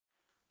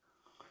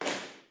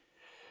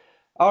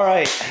All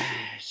right,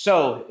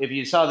 so if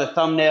you saw the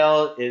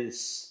thumbnail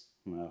is,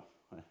 well,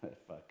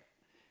 fuck,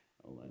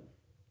 hold on.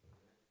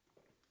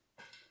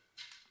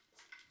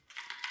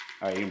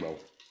 All right, you can roll.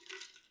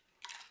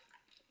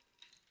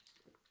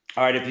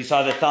 All right, if you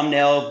saw the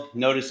thumbnail,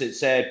 notice it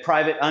said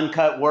private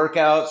uncut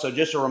workout. So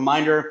just a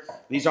reminder,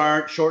 these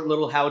aren't short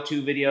little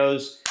how-to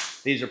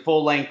videos. These are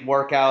full-length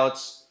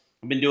workouts.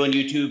 I've been doing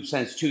YouTube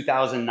since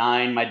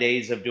 2009. My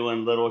days of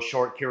doing little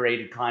short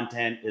curated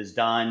content is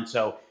done.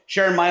 So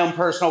sharing my own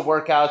personal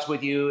workouts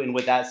with you. And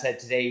with that said,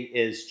 today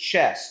is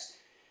chest.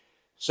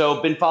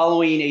 So been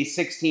following a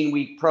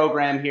 16-week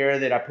program here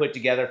that I put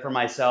together for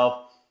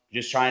myself,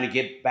 just trying to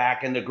get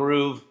back in the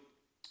groove.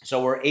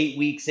 So we're 8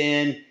 weeks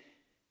in.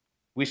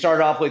 We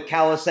started off with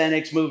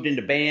calisthenics, moved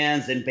into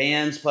bands, and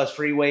bands plus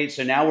free weights.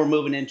 So now we're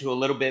moving into a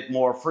little bit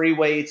more free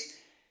weights.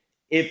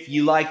 If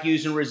you like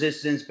using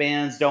resistance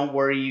bands, don't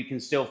worry, you can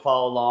still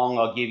follow along.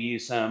 I'll give you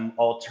some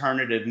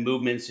alternative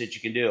movements that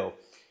you can do.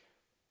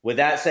 With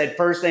that said,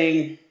 first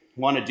thing you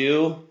want to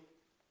do,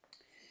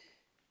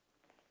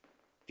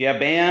 if you have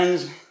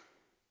bands,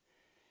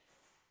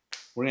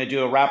 we're going to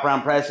do a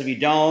wraparound press. If you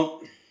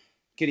don't, you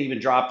can even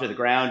drop to the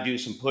ground, do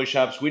some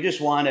push-ups. We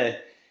just want to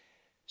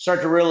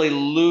start to really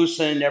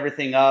loosen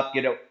everything up,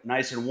 get it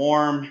nice and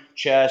warm,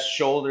 chest,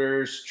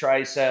 shoulders,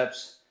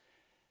 triceps.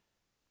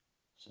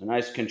 So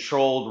nice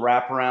controlled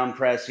wraparound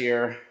press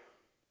here.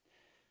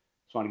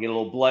 Just want to get a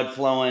little blood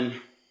flowing.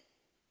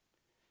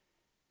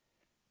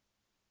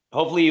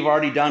 Hopefully you've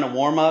already done a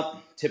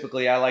warm-up.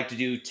 Typically I like to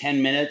do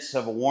 10 minutes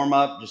of a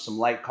warm-up, just some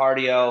light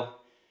cardio.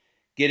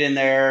 Get in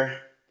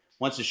there.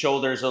 Once the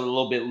shoulders are a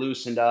little bit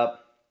loosened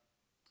up,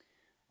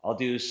 I'll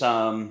do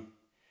some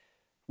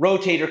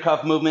rotator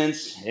cuff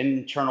movements,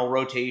 internal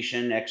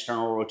rotation,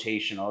 external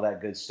rotation, all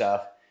that good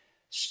stuff,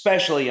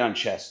 especially on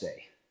chest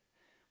day.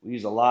 We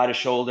use a lot of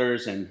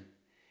shoulders, and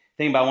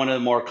think about one of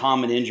the more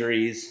common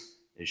injuries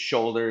is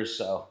shoulders.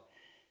 So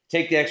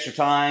take the extra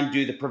time,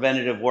 do the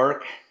preventative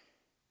work.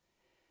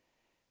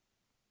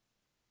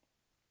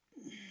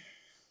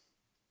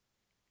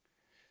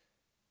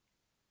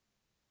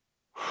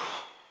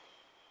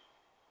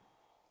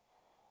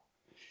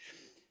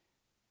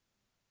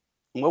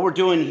 And what we're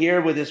doing here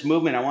with this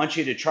movement, I want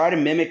you to try to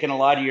mimic in a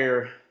lot of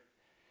your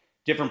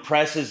different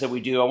presses that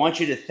we do. I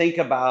want you to think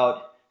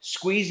about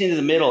squeezing to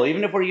the middle.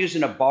 Even if we're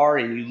using a bar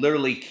and you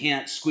literally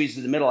can't squeeze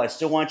to the middle, I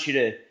still want you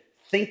to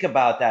think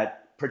about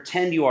that.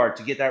 Pretend you are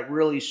to get that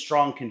really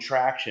strong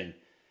contraction.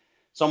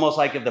 It's almost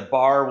like if the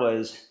bar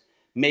was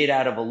made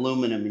out of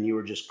aluminum and you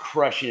were just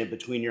crushing it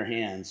between your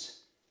hands.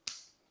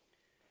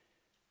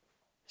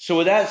 So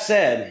with that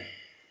said,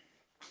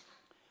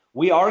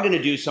 we are going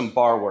to do some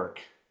bar work.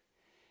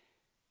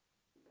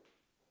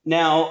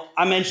 Now,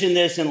 I mentioned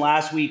this in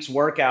last week's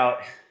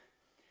workout.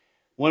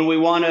 When we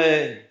want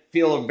to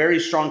feel a very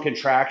strong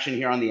contraction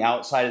here on the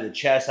outside of the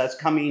chest, that's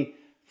coming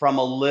from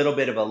a little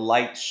bit of a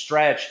light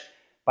stretch.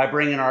 By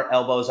bringing our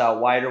elbows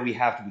out wider, we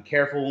have to be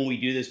careful when we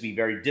do this, be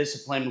very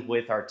disciplined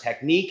with our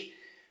technique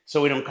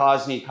so we don't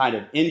cause any kind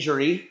of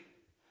injury.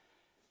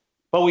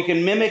 But we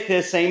can mimic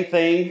this same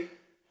thing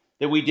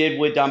that we did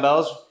with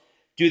dumbbells,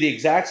 do the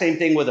exact same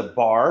thing with a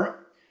bar,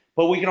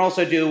 but we can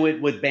also do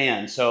it with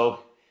bands.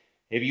 So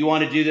if you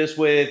want to do this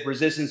with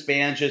resistance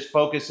bands, just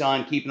focus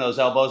on keeping those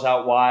elbows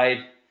out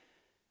wide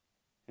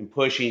and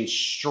pushing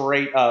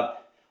straight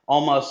up,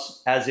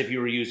 almost as if you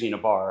were using a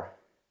bar.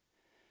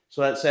 So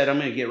that said, I'm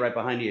going to get right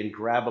behind you and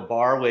grab a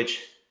bar,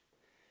 which,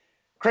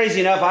 crazy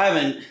enough, I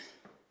haven't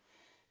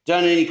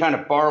done any kind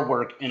of bar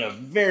work in a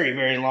very,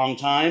 very long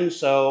time.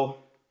 So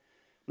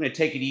I'm going to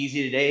take it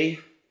easy today,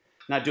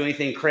 not do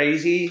anything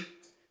crazy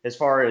as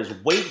far as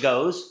weight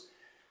goes.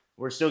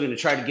 We're still going to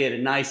try to get a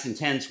nice,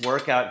 intense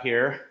workout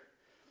here,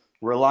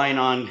 relying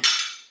on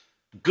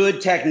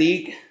good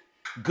technique,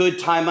 good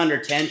time under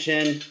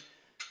tension,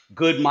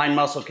 good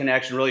mind-muscle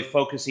connection, really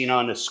focusing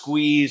on a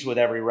squeeze with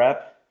every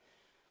rep.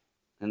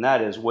 And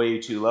that is way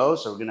too low,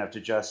 so we're gonna have to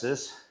adjust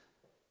this.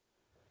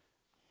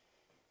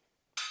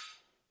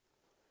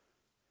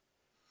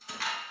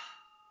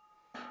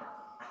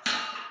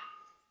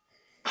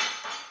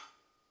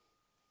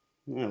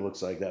 It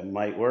looks like that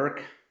might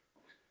work.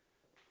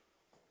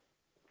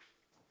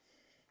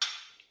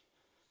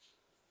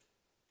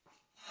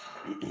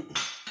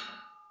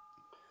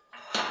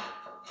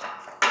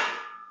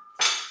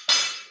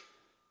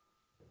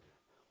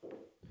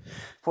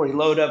 Before you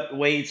load up the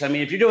weights, I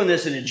mean, if you're doing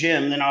this in a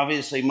gym, then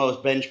obviously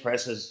most bench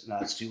presses, no,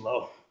 it's too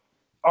low,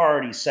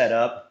 already set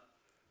up.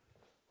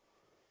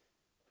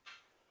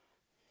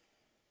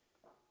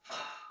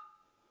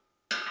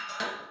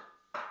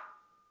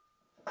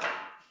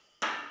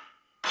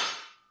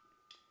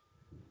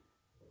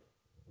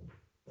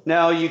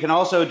 Now, you can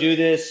also do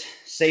this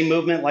same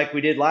movement like we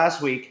did last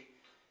week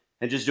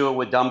and just do it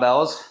with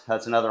dumbbells.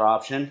 That's another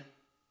option.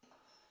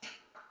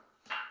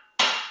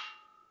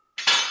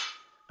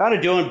 Kind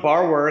of doing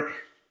bar work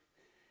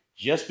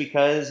just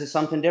because it's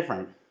something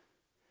different.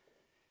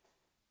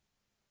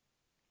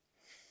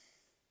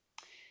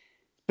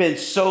 It's been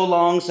so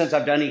long since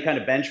I've done any kind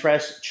of bench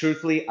press.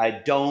 Truthfully, I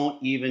don't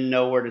even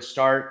know where to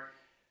start.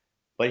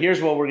 But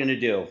here's what we're gonna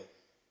do.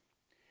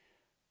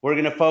 We're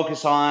gonna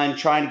focus on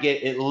trying to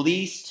get at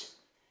least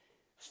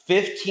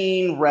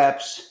 15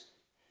 reps,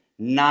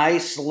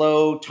 nice,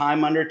 low,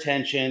 time under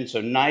tension,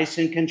 so nice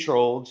and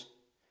controlled.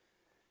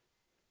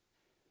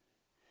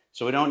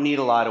 So we don't need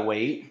a lot of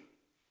weight.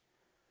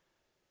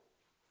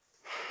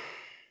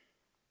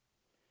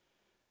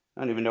 I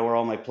don't even know where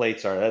all my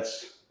plates are.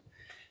 That's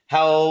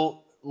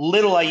how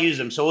little I use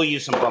them. So we'll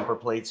use some bumper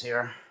plates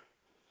here.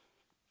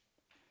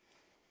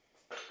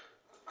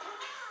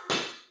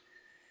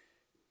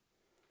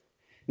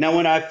 Now,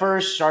 when I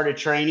first started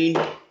training,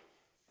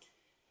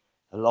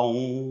 a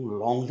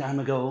long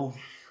time ago,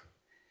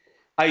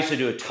 I used to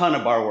do a ton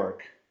of bar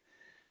work.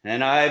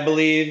 And I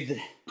believed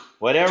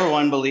what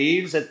everyone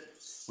believes that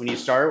when you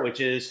start,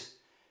 which is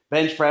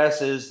bench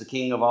press is the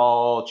king of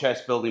all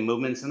chest building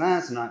movements, and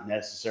that's not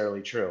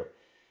necessarily true.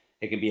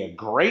 It can be a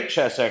great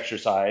chest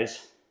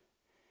exercise,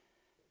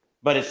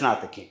 but it's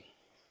not the king.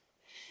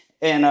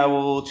 And I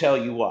will tell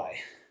you why.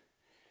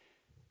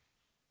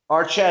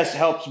 Our chest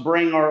helps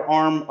bring our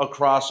arm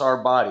across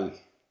our body.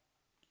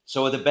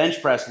 So with a bench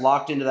press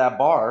locked into that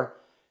bar,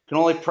 you can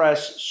only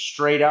press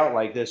straight out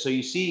like this. So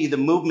you see the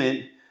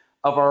movement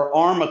of our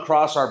arm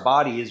across our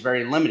body is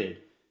very limited.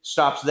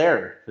 Stops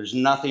there. There's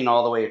nothing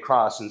all the way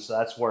across. And so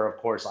that's where, of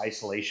course,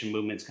 isolation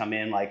movements come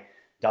in, like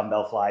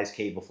dumbbell flies,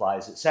 cable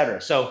flies, etc.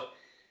 So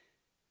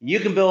you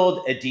can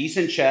build a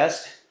decent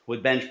chest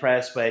with bench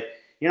press, but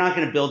you're not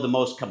going to build the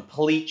most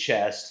complete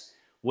chest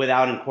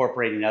without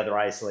incorporating other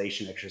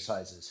isolation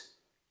exercises.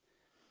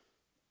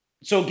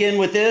 So again,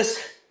 with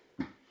this,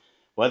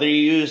 whether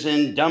you're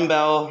using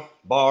dumbbell,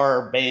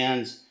 bar,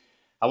 bands,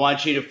 I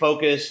want you to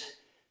focus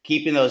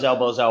keeping those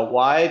elbows out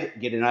wide,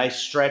 get a nice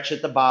stretch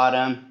at the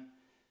bottom,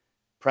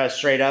 press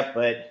straight up,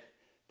 but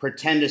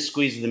pretend to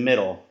squeeze the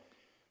middle.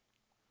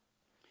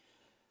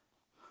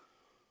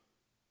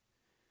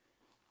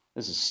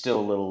 This is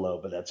still a little low,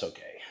 but that's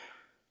okay.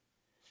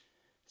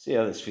 See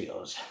how this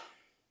feels.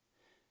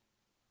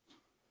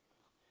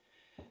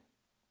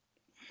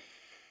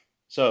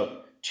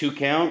 So 2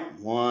 count,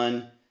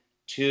 1,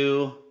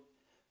 2,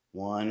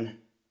 1,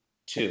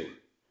 2,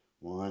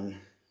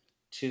 1,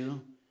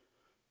 2.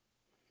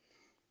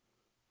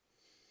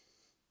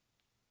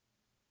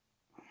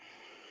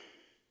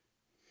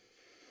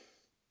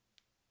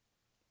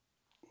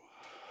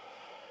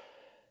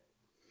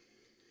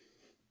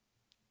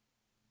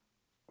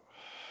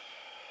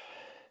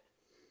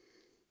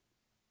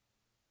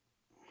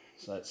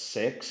 So that's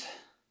 6.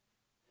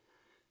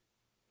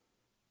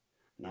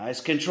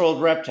 Nice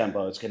controlled rep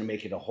tempo. It's going to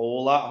make it a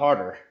whole lot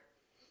harder.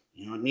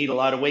 You don't need a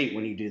lot of weight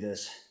when you do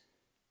this.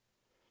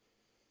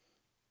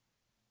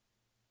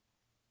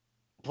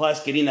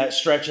 Plus, getting that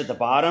stretch at the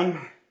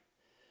bottom,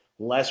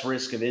 less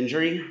risk of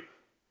injury.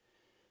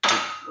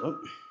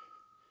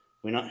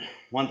 We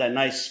want that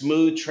nice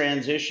smooth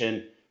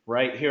transition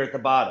right here at the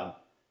bottom.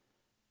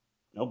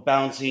 No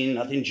bouncing,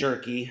 nothing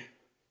jerky.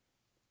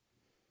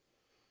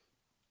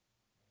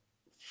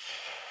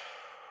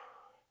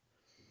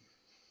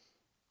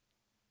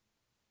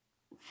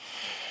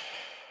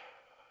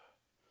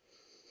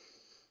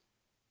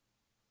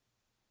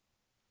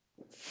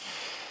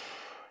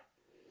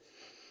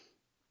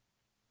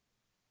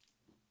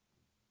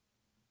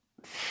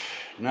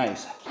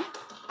 Nice.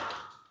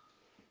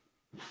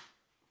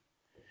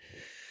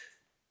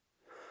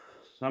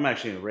 So I'm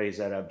actually going to raise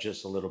that up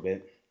just a little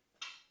bit.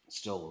 It's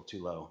still a little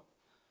too low.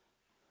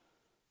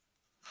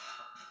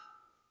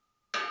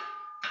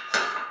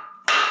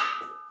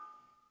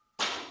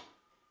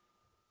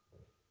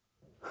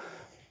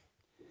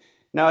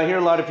 Now I hear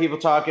a lot of people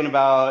talking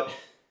about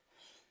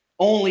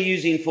only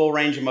using full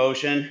range of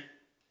motion.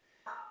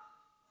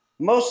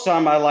 Most of the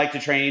time I like to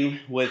train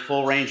with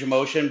full range of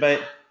motion,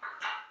 but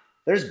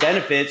there's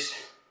benefits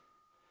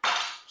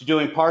to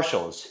doing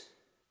partials.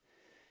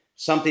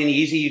 Something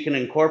easy you can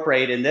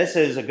incorporate, and this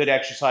is a good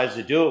exercise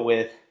to do it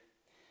with,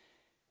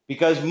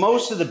 because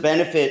most of the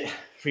benefit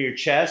for your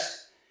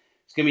chest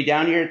is going to be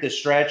down here at the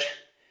stretch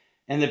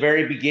and the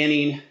very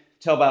beginning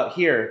till about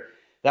here.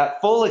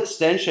 That full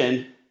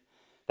extension,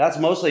 that's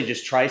mostly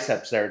just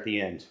triceps there at the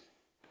end.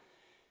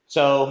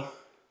 So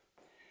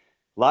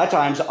a lot of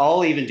times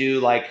I'll even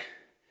do like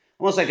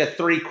almost like a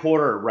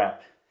 3/4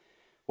 rep,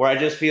 where I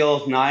just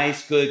feel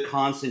nice, good,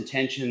 constant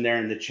tension there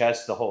in the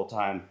chest the whole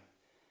time.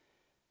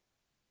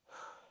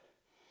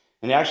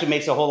 And it actually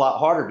makes it a whole lot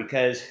harder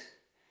because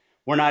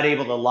we're not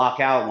able to lock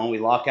out. When we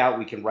lock out,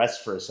 we can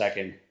rest for a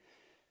second.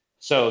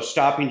 So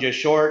stopping just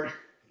short,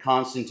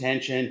 constant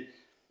tension,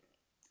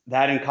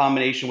 that in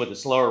combination with a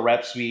slower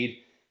rep speed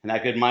and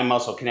that good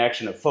mind-muscle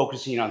connection of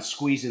focusing on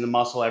squeezing the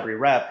muscle every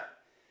rep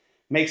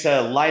makes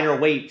a lighter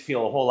weight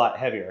feel a whole lot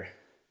heavier,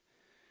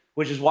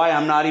 which is why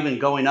I'm not even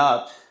going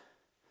up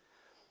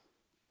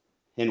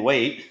in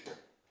weight. I'm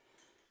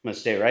going to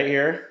stay right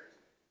here.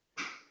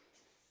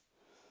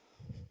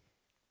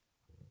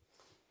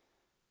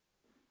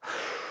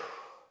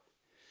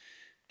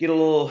 Get a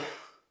little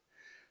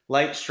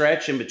light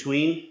stretch in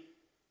between.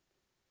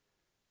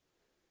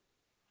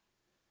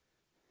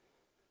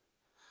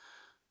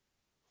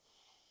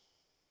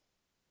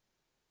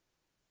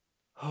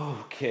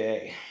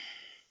 Okay.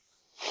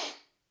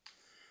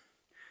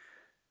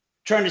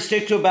 Trying to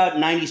stick to about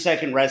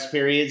 90-second rest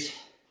periods.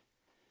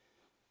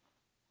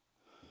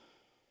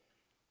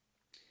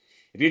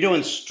 If you're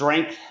doing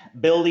strength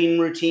building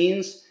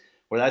routines,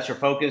 where that's your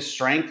focus,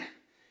 strength,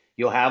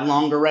 you'll have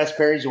longer rest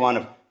periods. You want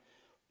to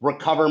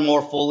recover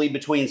more fully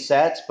between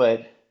sets,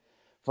 but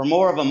for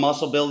more of a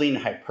muscle building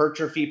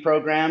hypertrophy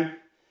program,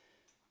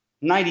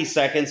 90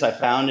 seconds I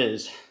found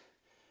is a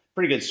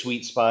pretty good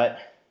sweet spot.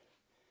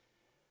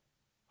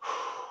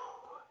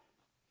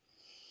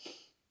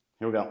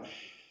 Here we go.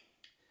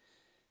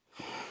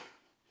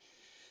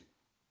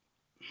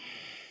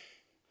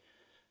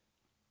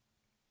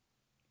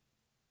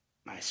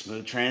 Nice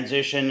smooth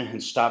transition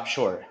and stop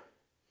short.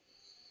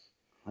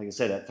 Like I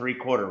said, that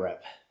 3/4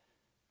 rep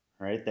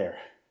right there.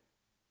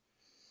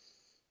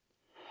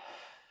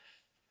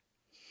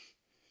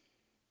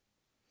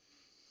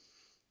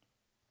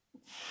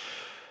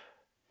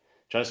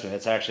 Trust me,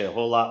 that's actually a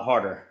whole lot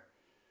harder.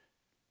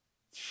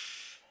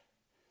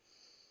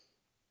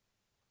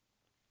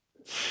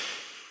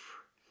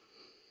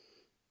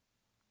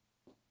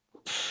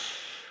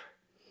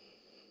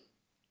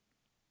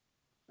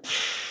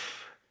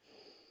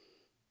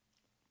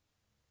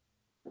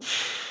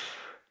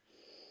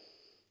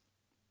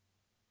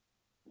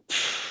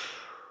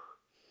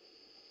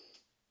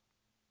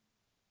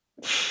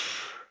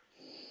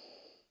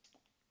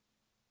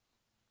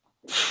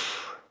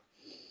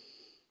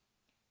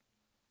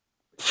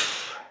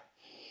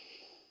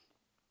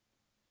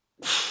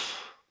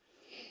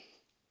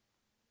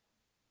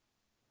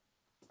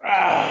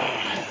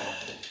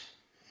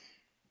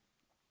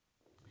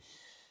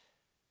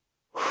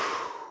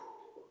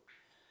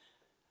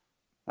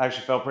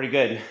 Actually felt pretty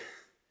good.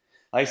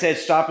 Like I said,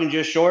 stopping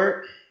just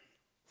short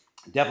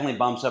definitely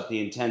bumps up the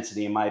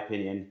intensity in my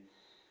opinion,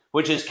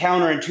 which is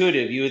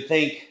counterintuitive. You would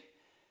think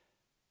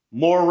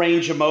more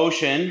range of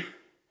motion,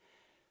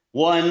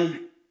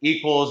 one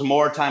equals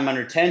more time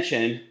under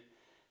tension,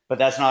 but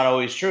that's not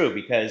always true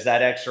because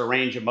that extra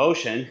range of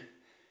motion,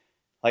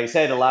 like I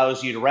said,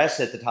 allows you to rest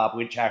at the top,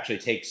 which actually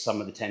takes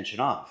some of the tension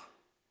off.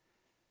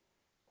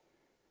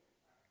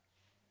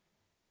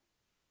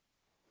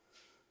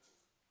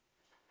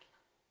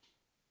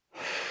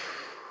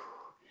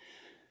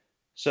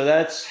 So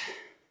that's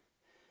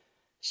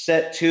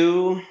set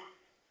 2.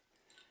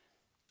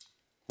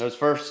 Those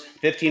first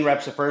 15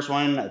 reps, the first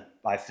one,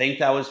 I think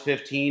that was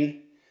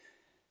 15.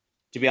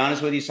 To be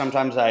honest with you,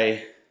 sometimes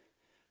I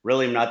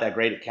really am not that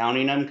great at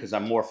counting them because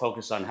I'm more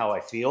focused on how I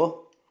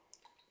feel.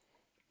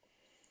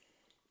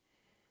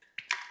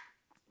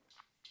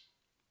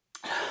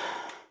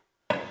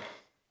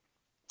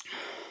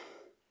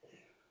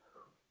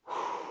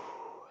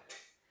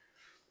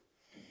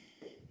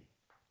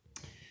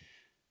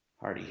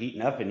 Already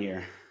heating up in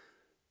here.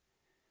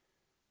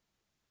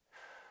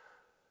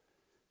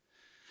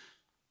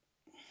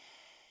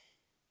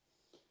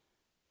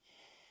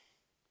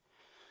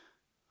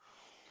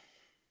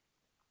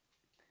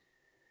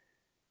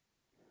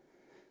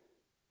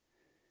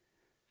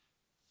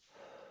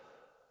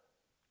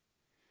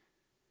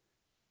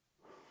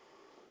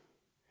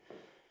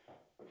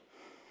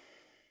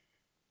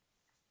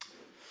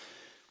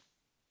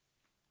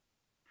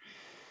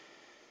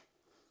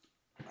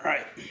 All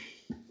right.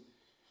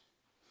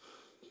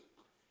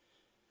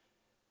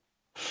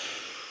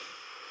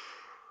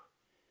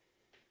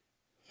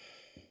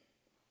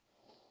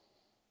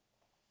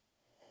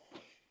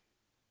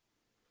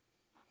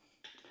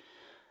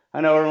 I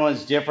know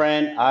everyone's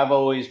different. I've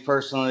always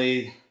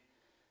personally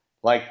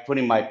liked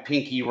putting my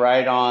pinky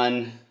right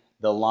on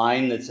the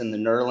line that's in the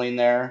knurling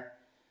there.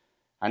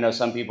 I know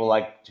some people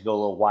like to go a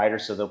little wider,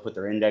 so they'll put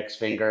their index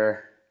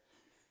finger.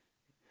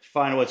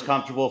 Find what's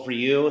comfortable for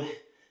you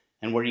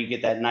and where you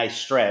get that nice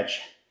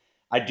stretch.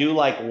 I do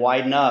like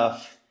wide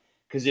enough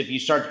because if you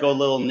start to go a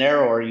little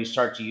narrower, you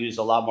start to use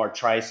a lot more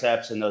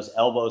triceps and those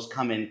elbows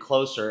come in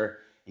closer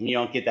and you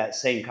don't get that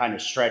same kind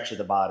of stretch at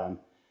the bottom.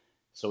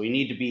 So we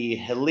need to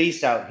be at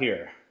least out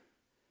here.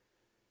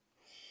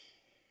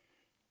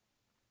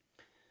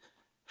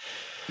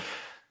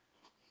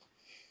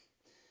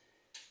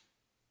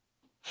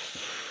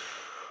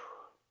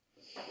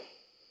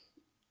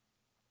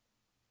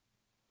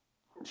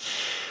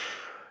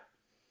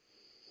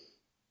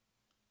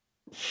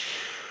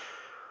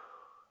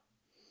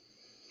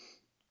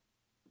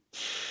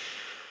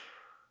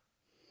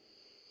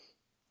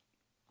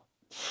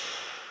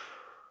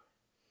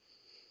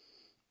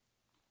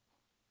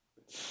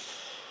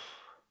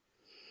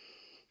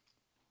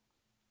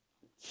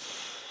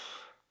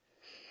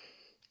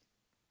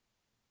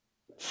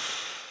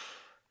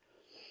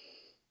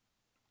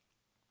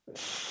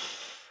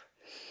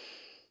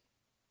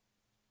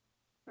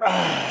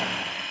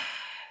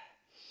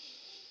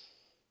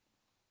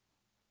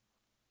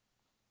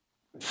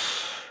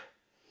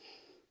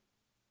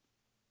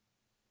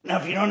 Now,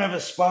 if you don't have a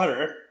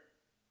spotter,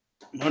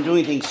 don't do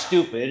anything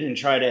stupid and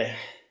try to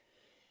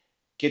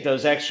get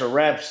those extra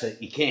reps that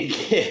you can't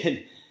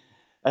get.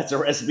 That's a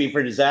recipe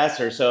for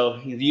disaster. So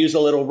you use a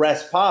little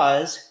rest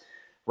pause,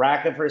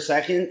 rack it for a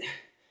second,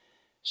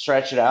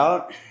 Stretch it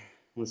out.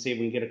 Let's see if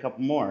we can get a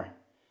couple more.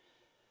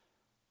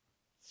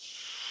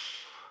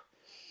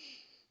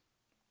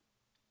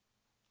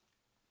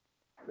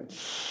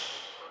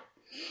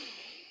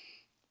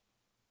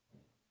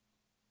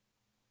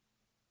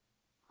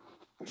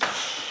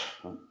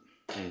 Oh,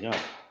 there you go.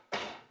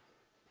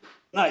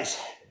 Nice.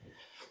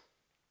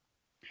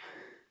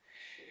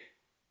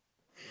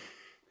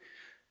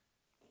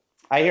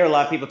 I hear a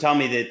lot of people tell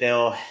me that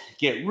they'll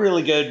get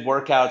really good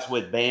workouts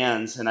with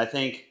bands, and I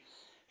think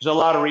there's a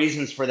lot of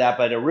reasons for that,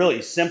 but a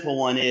really simple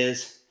one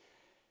is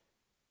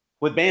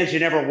with bands,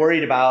 you're never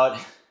worried about,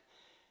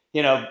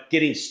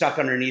 getting stuck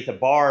underneath a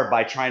bar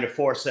by trying to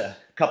force a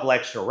couple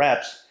extra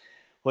reps.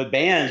 With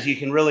bands, you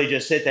can really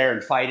just sit there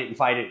and fight it and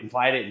fight it and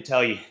fight it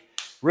until you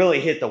really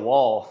hit the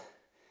wall.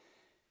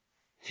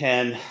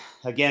 And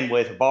again,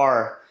 with a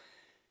bar,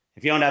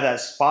 if you don't have that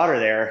spotter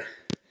there,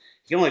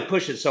 you can only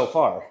push it so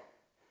far.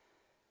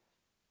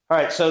 All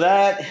right, so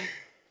that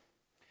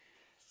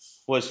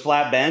was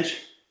flat bench.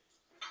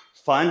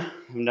 Fun. I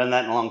haven't done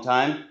that in a long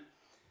time.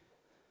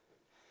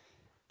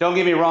 Don't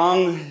get me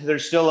wrong,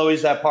 there's still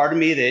always that part of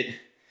me that,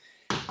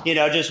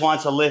 just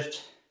wants to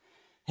lift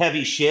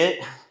heavy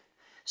shit,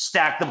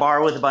 stack the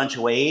bar with a bunch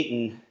of weight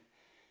and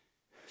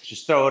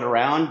just throw it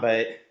around,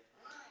 but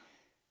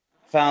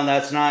found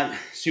that's not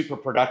super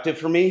productive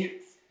for me.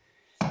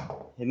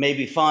 It may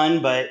be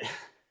fun, but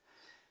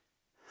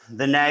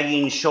the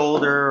nagging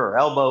shoulder or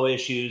elbow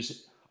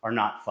issues are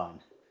not fun.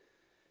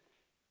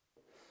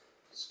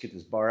 Let's get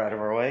this bar out of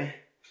our way.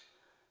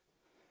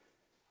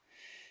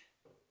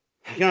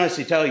 I can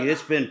honestly tell you,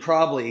 it's been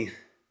probably,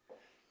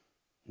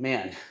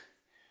 at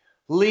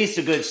least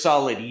a good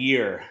solid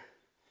year,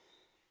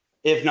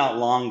 if not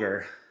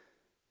longer,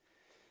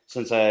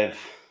 since I've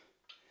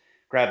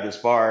grabbed this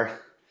bar.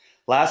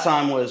 Last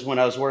time was when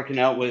I was working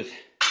out with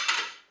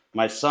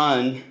my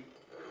son.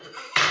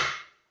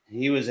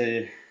 He was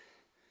a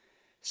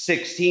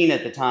 16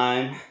 at the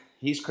time.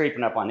 He's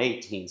creeping up on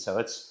 18, so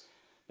it's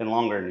been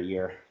longer than a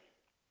year.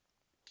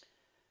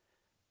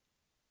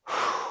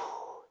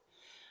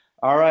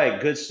 All right,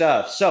 good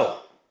stuff. So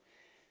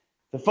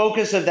the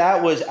focus of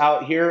that was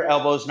out here,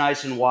 elbows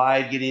nice and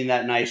wide, getting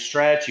that nice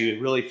stretch. You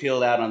really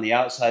feel that on the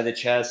outside of the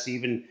chest,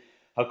 even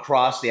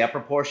across the upper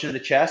portion of the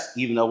chest,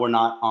 even though we're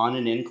not on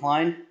an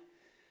incline.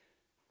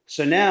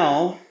 So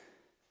now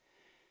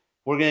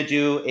we're going to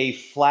do a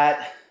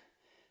flat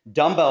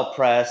dumbbell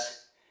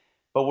press,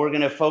 but we're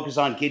going to focus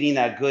on getting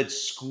that good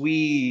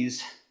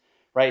squeeze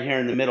right here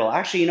in the middle.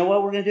 Actually, you know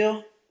what we're going to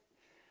do?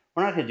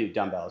 We're not going to do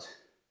dumbbells.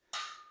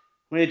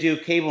 I'm going to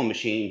do cable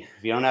machine.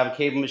 If you don't have a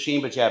cable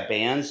machine, but you have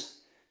bands,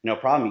 no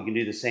problem. You can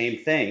do the same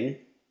thing.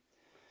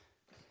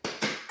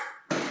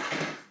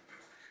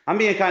 I'm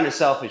being kind of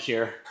selfish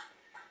here.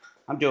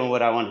 I'm doing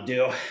what I want to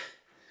do.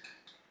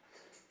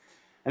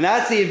 And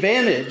that's the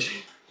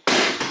advantage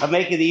of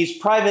making these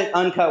private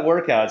uncut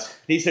workouts.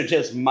 These are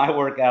just my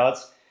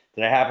workouts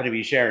that I happen to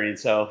be sharing.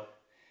 So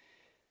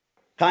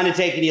kind of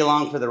taking you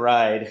along for the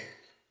ride.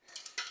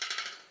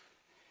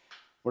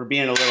 We're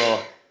being a little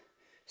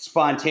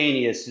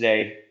spontaneous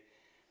today.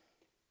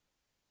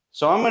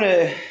 So I'm going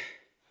to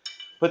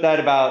put that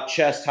about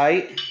chest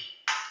height.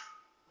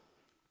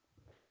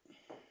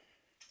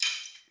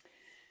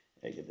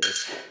 Get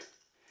this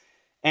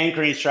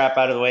anchoring strap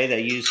out of the way that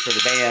I use for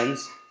the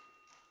bands.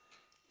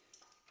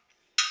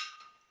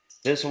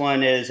 This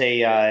one is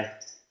a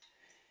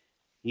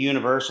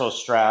universal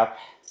strap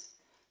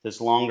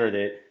that's longer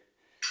that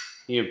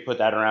you can put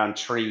that around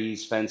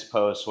trees, fence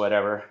posts,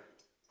 whatever.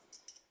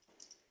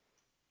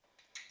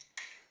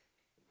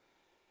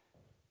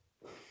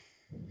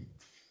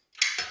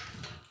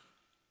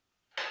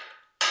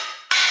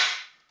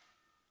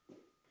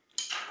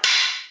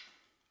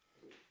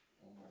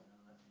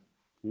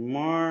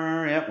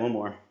 More, yep, one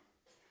more.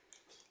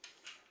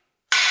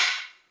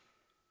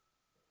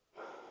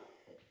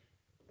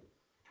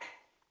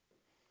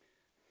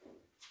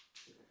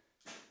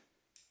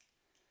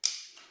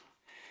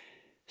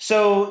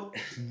 So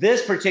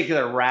this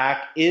particular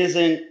rack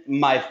isn't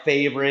my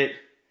favorite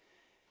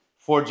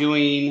for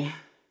doing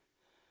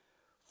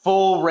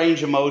full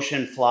range of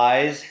motion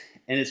flies,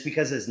 and it's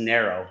because it's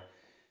narrow.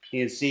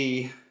 You can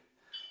see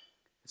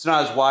it's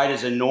not as wide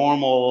as a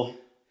normal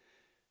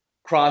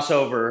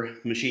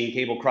crossover machine,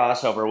 cable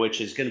crossover,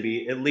 which is going to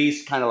be at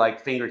least kind of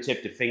like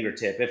fingertip to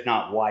fingertip, if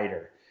not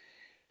wider.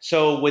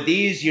 So with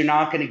these, you're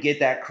not going to get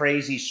that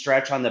crazy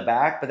stretch on the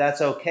back, but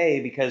that's okay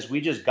because we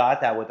just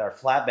got that with our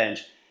flat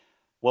bench.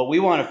 What we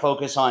want to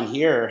focus on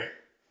here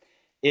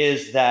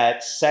is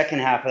that second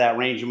half of that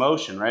range of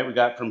motion, right? We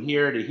got from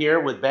here to here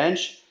with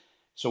bench.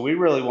 So we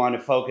really want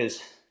to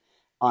focus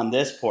on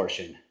this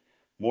portion,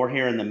 more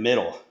here in the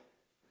middle.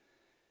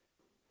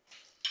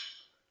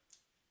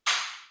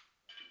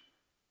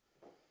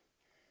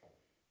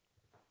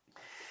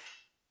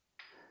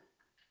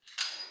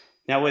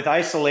 Now with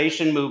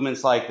isolation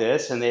movements like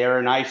this, and they are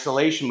an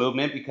isolation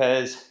movement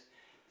because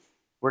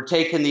we're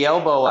taking the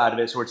elbow out of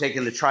it, so we're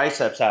taking the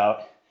triceps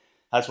out.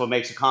 That's what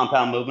makes a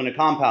compound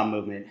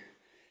movement,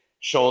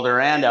 shoulder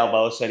and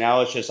elbow. So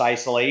now it's just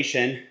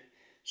isolation.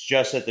 It's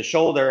just at the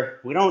shoulder.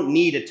 We don't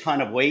need a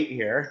ton of weight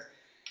here.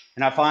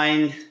 And I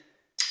find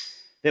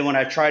that when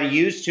I try to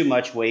use too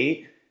much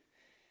weight,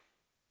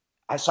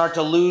 I start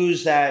to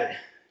lose that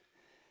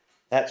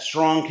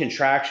strong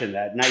contraction,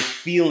 that nice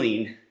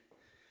feeling.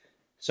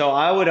 So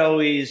I would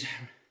always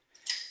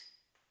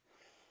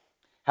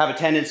have a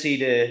tendency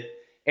to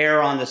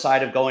err on the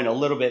side of going a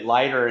little bit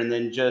lighter, and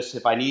then just,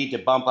 if I need to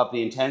bump up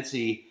the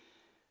intensity,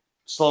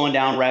 slowing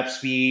down rep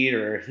speed,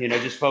 or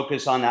just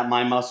focus on that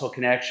mind muscle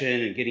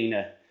connection and getting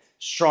a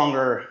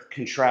stronger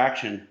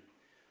contraction.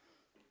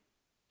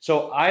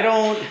 So I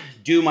don't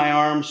do my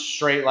arms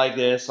straight like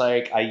this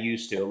like I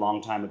used to a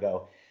long time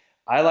ago.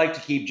 I like to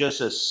keep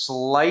just a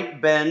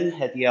slight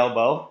bend at the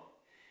elbow,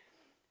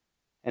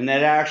 and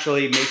that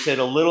actually makes it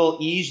a little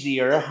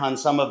easier on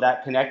some of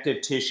that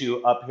connective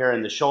tissue up here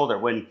in the shoulder.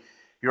 When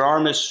your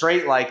arm is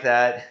straight like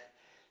that,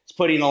 it's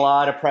putting a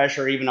lot of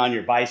pressure even on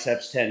your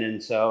biceps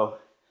tendon. So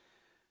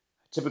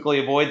typically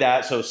avoid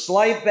that. So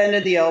slight bend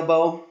at the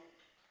elbow.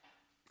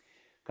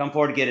 Come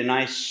forward to get a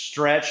nice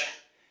stretch.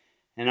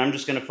 And I'm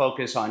just going to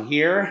focus on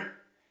here,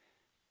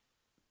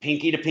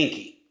 pinky to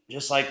pinky,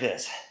 just like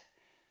this.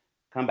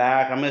 Come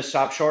back. I'm going to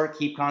stop short,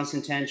 keep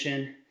constant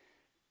tension.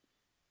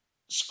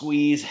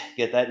 Squeeze,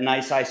 get that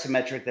nice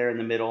isometric there in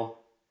the middle.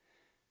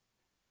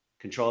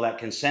 Control that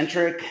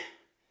concentric,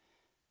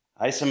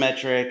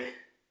 isometric,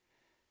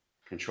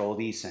 control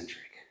the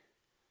eccentric.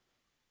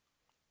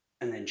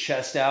 And then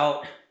chest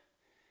out,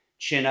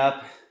 chin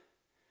up.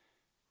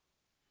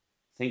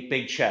 Think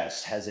big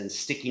chest, as in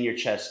sticking your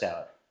chest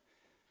out.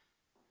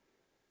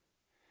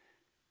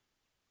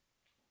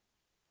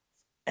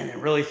 And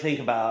then really think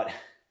about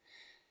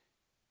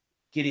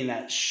getting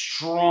that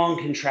strong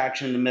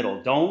contraction in the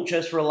middle. Don't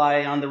just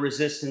rely on the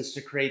resistance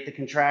to create the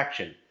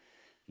contraction.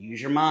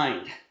 Use your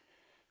mind.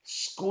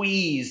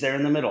 Squeeze there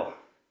in the middle.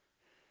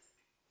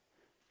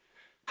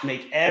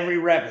 Make every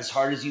rep as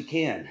hard as you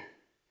can.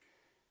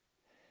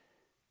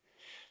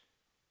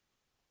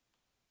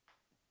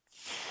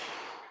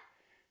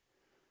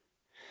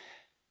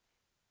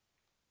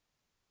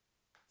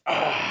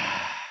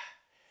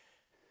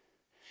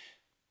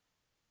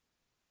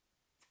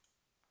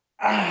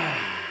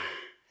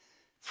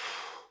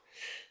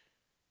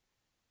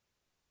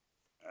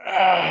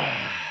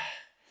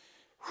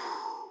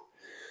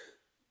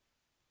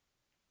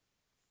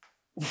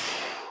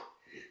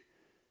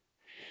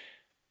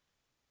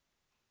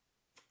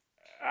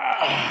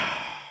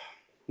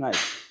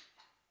 Nice.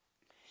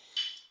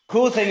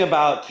 Cool thing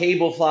about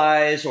cable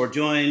flies or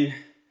doing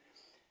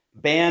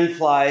band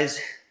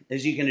flies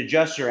is you can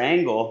adjust your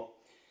angle.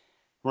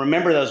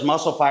 Remember, those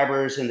muscle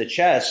fibers in the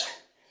chest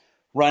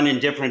run in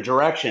different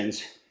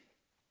directions.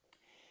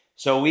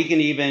 So we can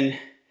even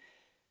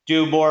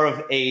do more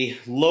of a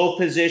low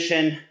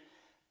position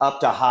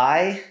up to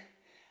high.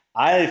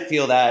 I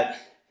feel that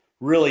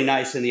really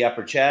nice in the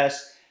upper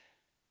chest.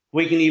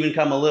 We can even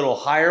come a little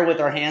higher with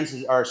our hands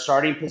as our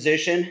starting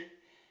position,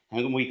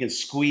 and we can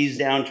squeeze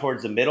down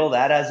towards the middle.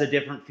 That has a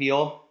different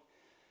feel.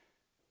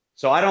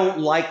 So I don't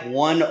like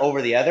one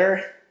over the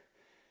other.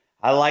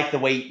 I like the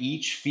way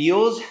each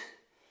feels.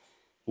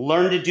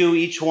 Learn to do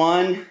each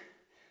one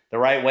the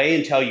right way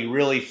until you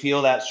really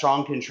feel that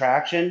strong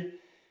contraction.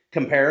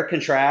 Compare,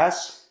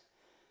 contrast.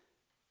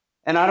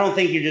 And I don't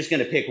think you're just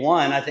going to pick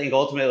one. I think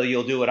ultimately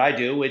you'll do what I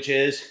do, which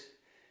is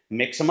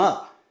mix them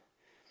up.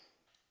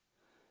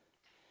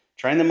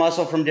 Train the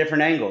muscle from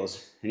different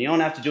angles. And you don't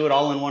have to do it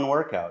all in one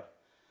workout.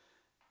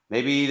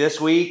 Maybe this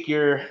week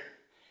you're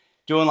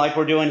doing like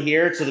we're doing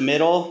here to the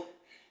middle.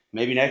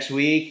 Maybe next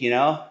week,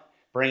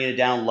 bringing it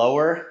down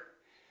lower.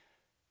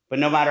 But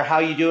no matter how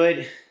you do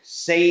it,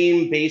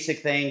 same basic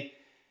thing.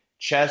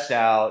 Chest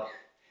out,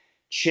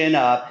 chin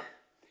up.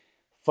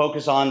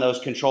 Focus on those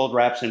controlled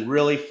reps and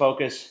really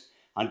focus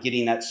on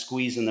getting that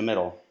squeeze in the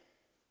middle.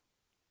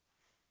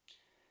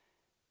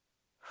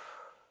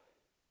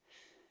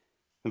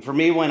 And for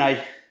me, when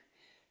I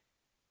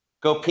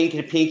go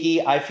pinky to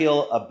pinky, I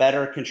feel a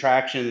better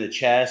contraction in the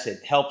chest.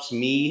 It helps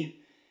me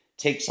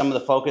take some of the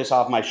focus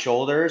off my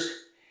shoulders.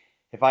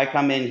 If I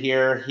come in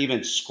here,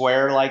 even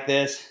square like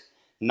this,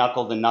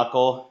 knuckle to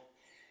knuckle,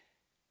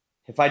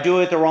 if I do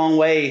it the wrong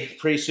way,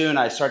 pretty soon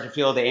I start to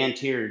feel the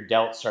anterior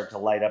delts start to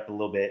light up a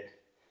little bit.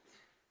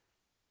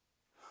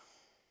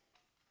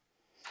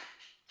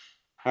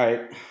 All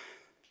right.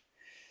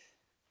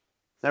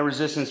 That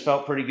resistance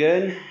felt pretty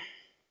good.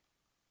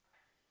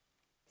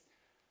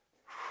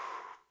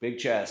 Big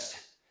chest.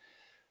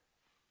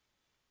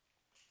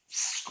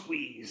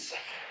 Squeeze.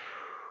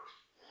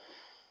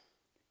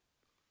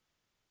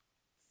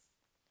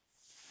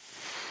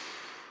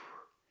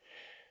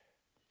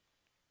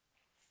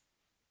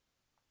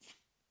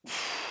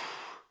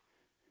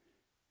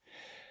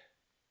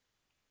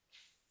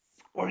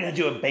 We're going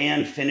to do a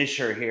band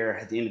finisher here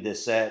at the end of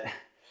this set.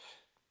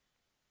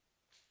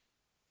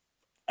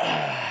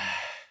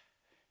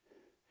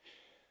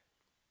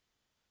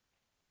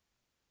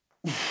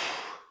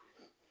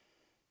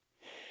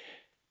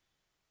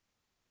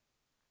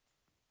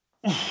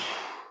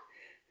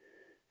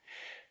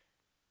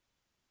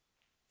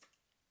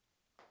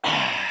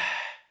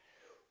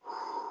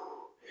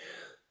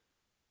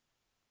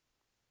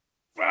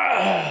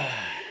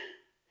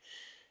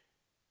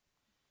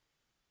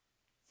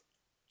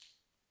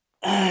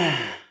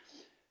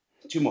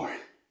 2 more.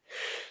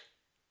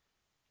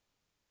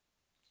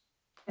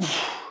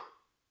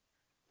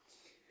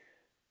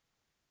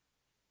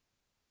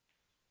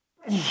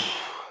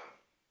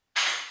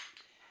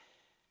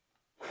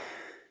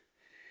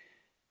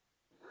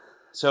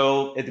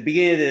 So at the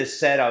beginning of this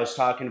set, I was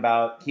talking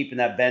about keeping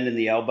that bend in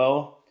the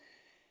elbow.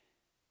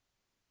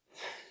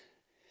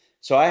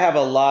 So I have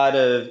a lot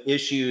of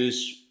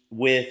issues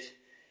with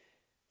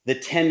the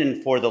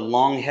tendon for the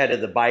long head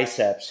of the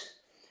biceps,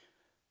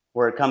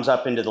 where it comes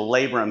up into the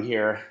labrum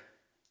here.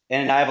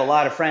 And I have a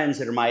lot of friends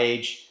that are my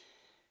age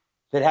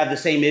that have the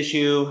same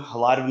issue. A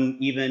lot of them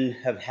even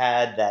have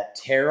had that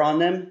tear on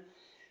them.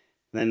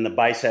 Then the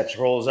biceps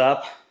rolls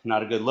up,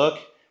 not a good look,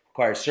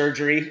 requires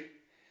surgery.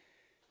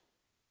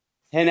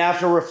 And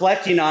after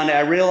reflecting on it,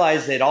 I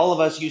realized that all of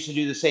us used to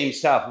do the same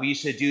stuff. We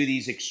used to do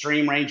these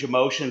extreme range of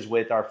motions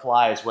with our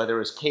flies, whether it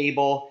was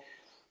cable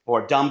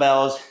or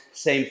dumbbells,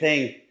 same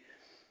thing.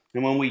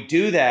 And when we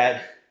do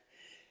that,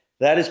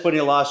 that is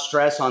putting a lot of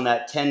stress on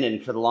that tendon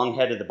for the long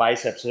head of the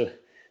biceps, so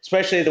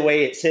especially the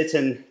way it sits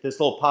in this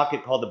little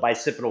pocket called the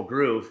bicipital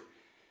groove.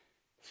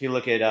 If you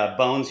look at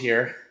bones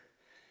here,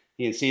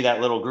 you can see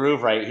that little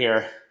groove right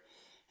here.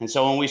 And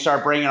so when we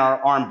start bringing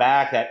our arm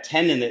back, that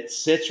tendon that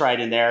sits right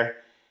in there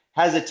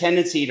has a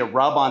tendency to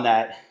rub on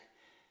that,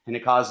 and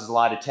it causes a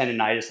lot of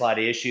tendonitis, a lot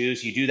of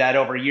issues. You do that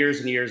over years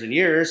and years and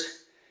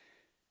years,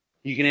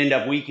 you can end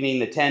up weakening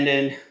the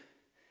tendon,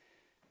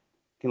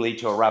 can lead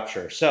to a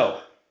rupture. So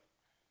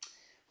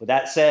with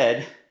that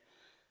said,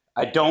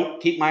 I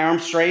don't keep my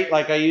arms straight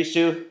like I used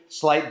to,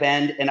 slight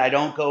bend, and I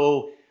don't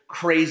go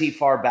crazy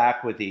far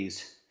back with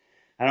these.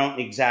 I don't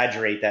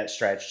exaggerate that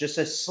stretch, just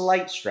a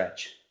slight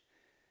stretch.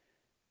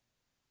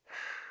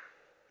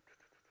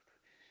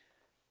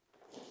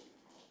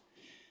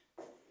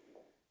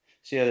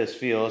 See how this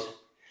feels.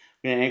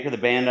 We're gonna anchor the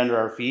band under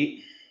our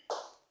feet.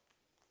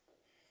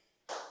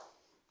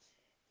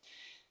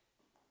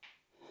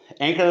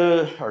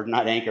 Anchor, or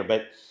not anchor,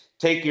 but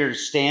take your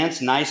stance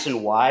nice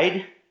and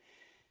wide.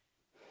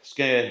 It's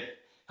gonna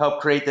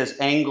help create this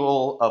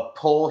angle of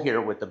pull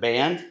here with the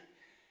band.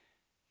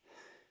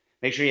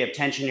 Make sure you have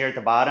tension here at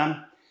the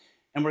bottom.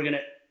 And we're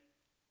gonna,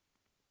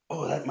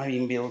 oh, that might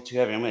even be a little too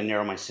heavy. I'm gonna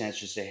narrow my stance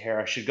just a hair.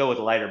 I should go with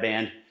a lighter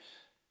band.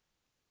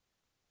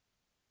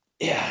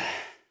 Yeah.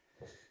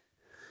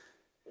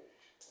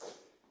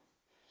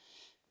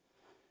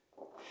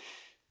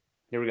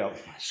 Here we go.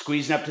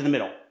 Squeezing up to the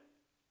middle.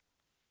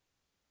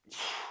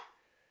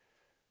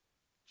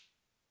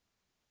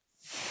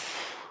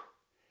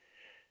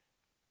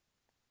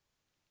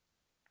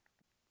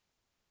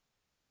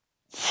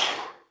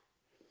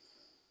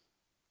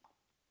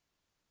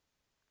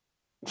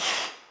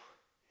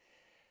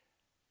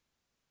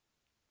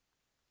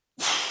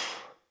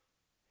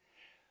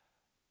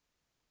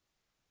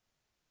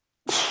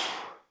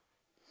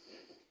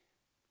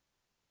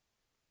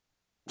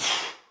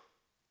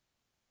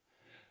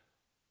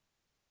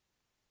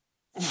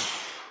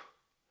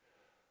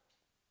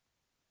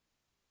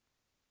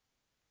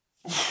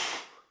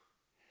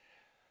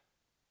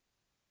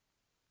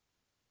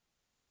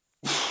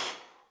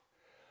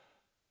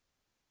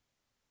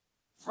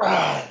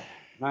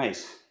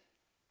 Nice.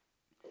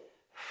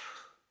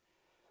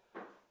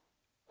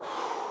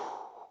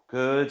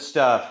 Good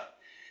stuff.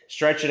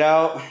 Stretch it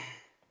out.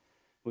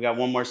 We got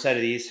one more set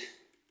of these.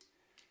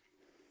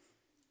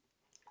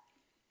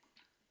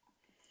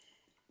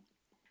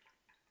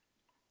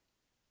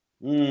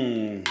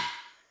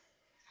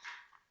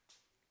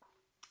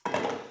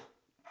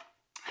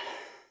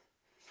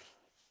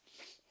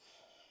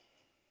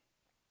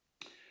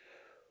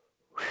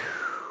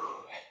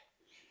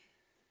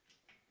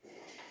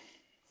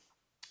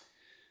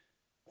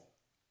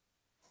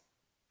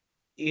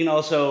 You can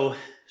also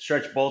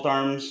stretch both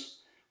arms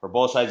or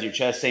both sides of your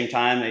chest same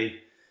time. They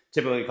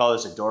typically call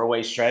this a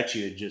doorway stretch.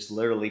 You would just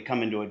literally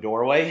come into a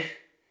doorway.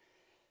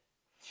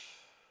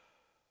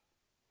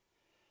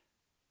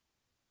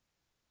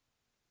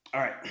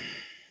 All right.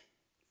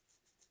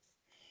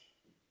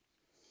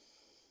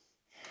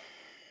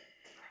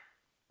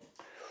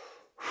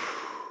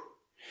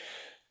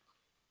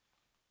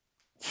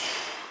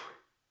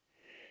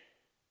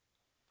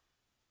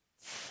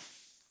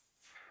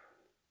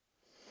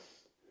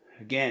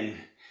 Again,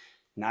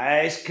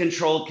 nice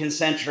controlled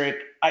concentric,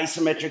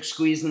 isometric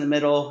squeeze in the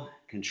middle,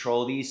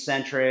 controlled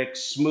eccentric,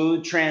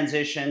 smooth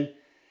transition.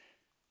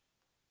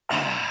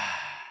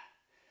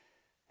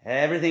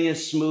 Everything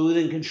is smooth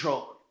and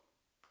controlled,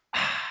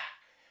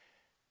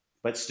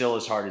 but still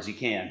as hard as you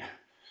can.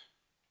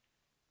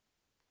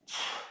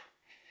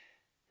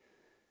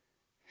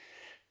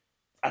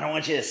 I don't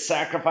want you to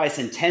sacrifice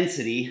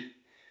intensity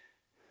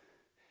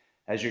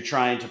as you're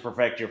trying to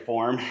perfect your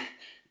form.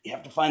 You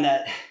have to find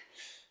that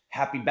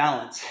happy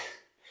balance.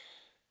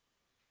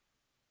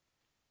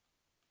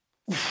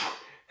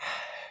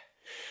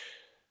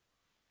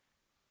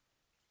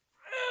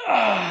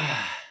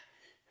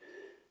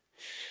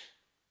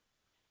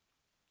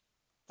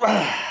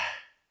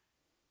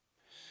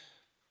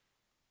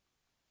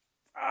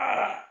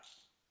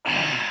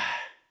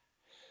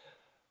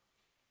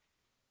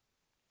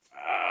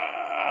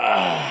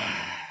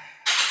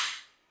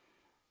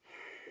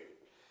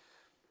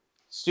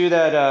 Let's do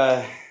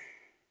that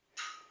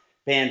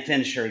band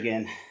finisher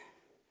again.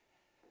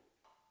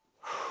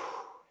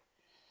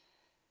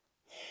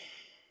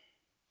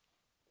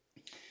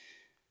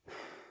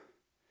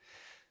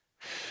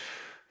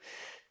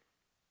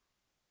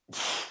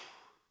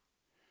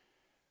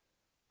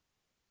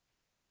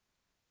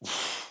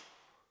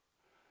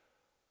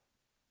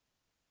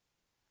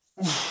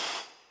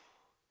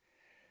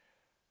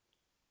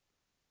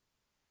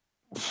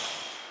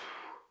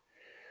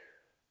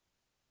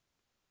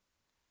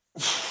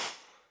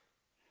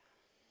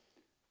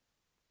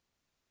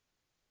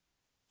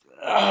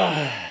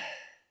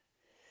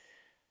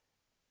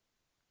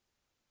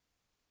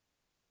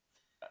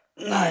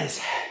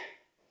 Nice.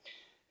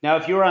 Now,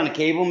 if you were on a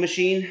cable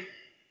machine,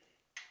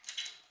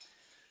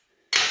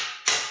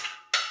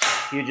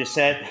 you just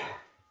set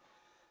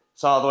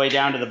this all the way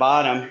down to the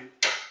bottom.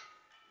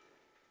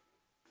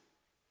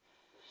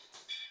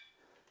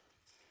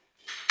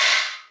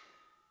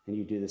 And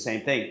you do the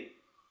same thing.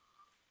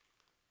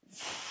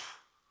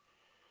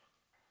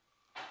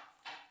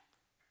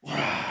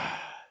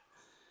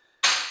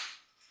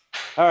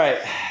 All right.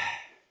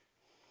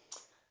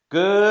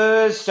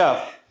 Good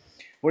stuff.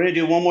 We're going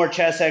to do one more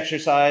chest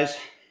exercise.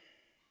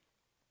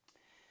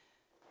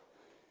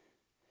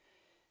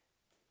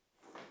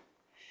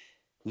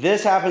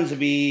 This happens to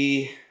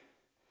be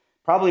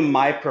probably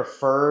my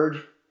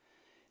preferred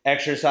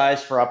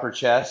exercise for upper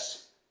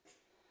chest.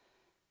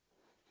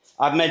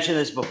 I've mentioned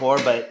this before,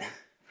 but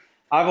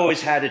I've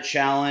always had a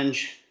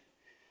challenge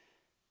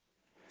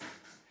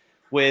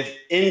with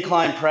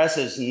incline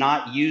presses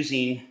not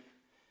using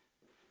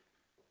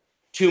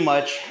too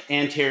much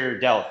anterior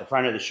delt, the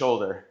front of the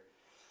shoulder.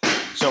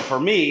 So for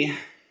me,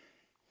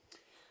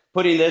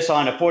 putting this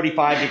on a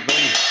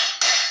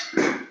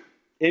 45-degree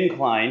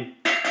incline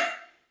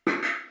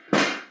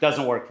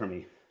doesn't work for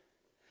me.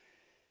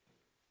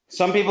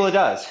 Some people it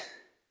does.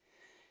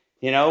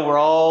 You know, we're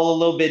all a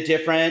little bit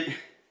different,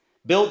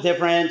 built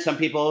different. Some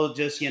people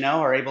just,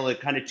 are able to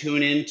kind of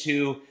tune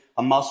into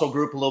a muscle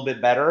group a little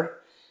bit better.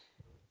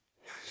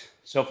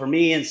 So for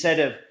me, instead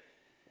of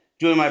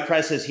doing my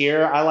presses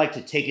here, I like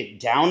to take it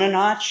down a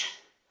notch.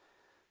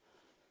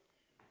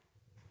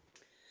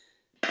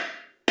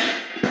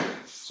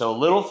 So a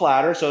little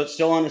flatter, so it's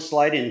still on a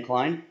slight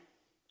incline.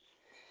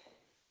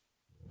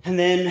 And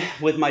then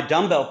with my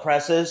dumbbell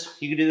presses,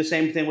 you can do the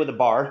same thing with a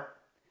bar.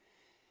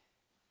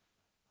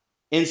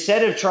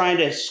 Instead of trying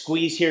to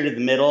squeeze here to the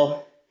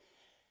middle,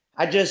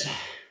 I just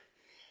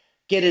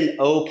get an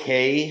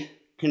okay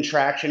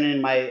contraction in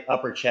my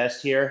upper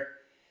chest here.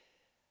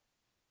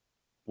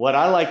 What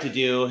I like to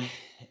do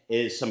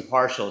is some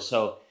partials.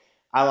 So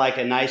I like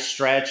a nice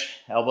stretch,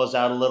 elbows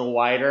out a little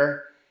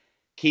wider,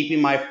 keeping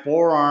my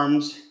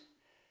forearms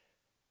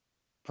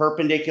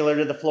perpendicular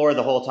to the floor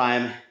the whole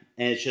time,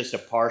 and it's just a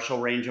partial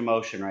range of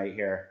motion right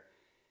here.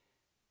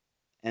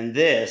 And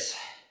this,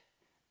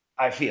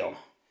 I feel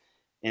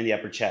in the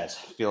upper chest.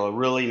 Feel a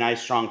really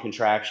nice, strong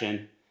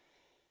contraction.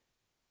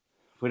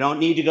 We don't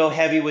need to go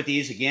heavy with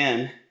these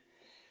again.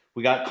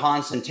 We got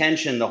constant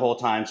tension the whole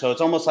time. So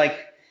it's almost like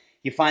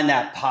you find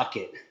that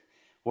pocket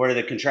where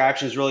the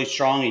contraction is really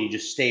strong and you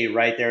just stay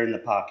right there in the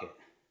pocket.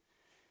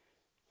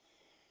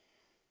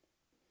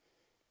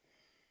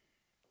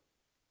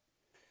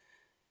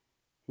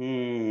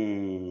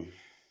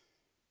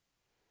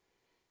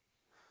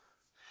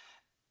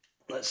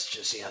 Let's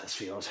just see how this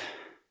feels.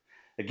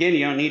 Again,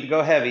 you don't need to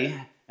go heavy,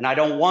 and I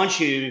don't want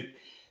you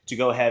to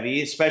go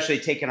heavy, especially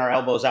taking our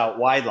elbows out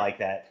wide like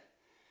that.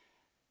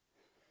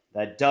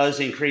 That does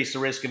increase the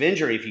risk of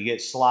injury if you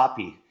get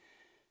sloppy,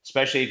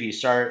 especially if you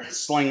start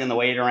slinging the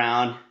weight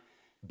around,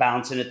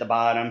 bouncing at the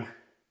bottom.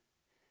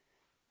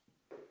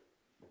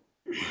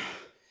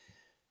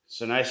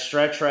 So nice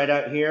stretch right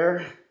out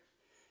here.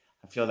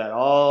 I feel that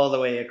all the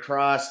way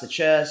across the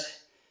chest,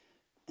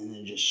 and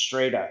then just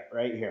straight up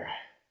right here.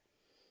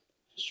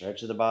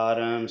 Stretch at the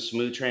bottom,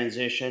 smooth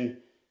transition,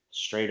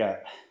 straight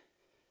up.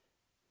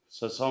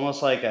 So it's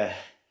almost like a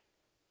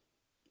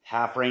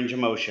half range of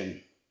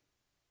motion.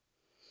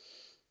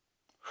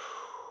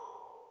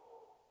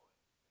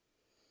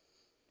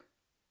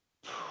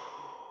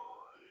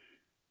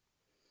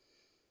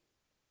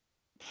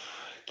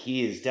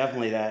 Key is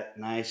definitely that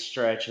nice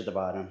stretch at the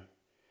bottom.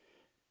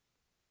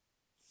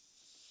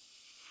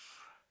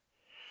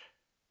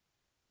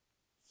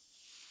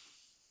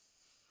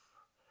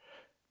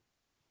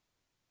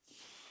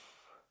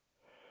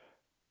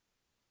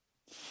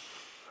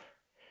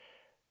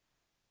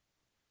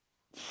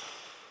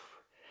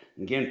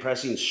 Again,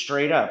 pressing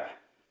straight up.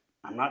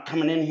 I'm not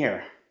coming in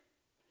here.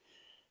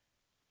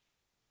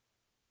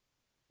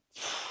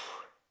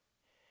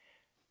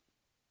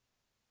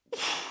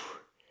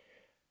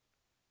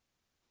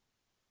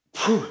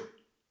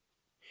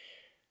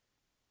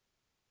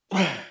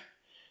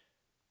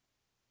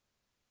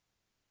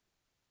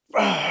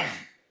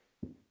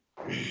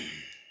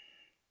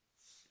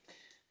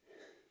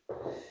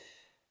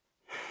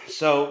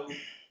 So,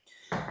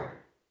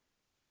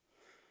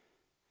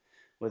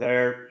 with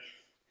our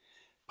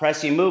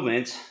pressing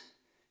movements,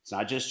 it's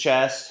not just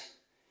chest,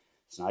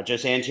 it's not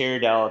just anterior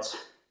delts,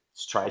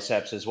 it's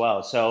triceps as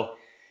well. So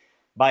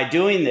by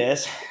doing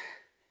this,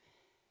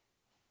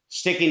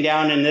 sticking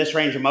down in this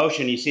range of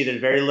motion, you see there's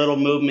very little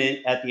movement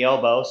at the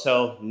elbow,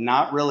 so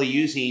not really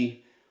using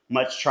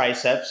much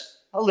triceps,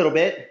 a little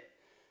bit,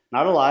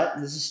 not a lot.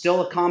 This is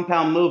still a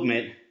compound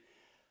movement,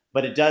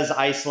 but it does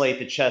isolate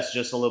the chest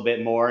just a little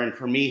bit more, and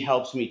for me,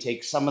 helps me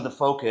take some of the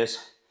focus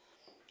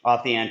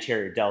off the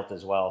anterior delt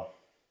as well.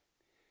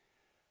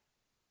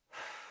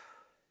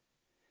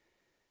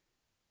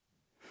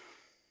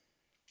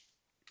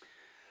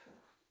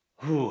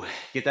 Ooh,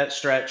 get that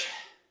stretch.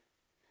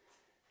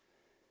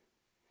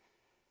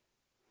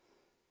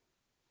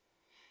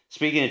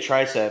 Speaking of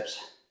triceps,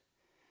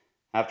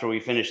 after we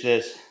finish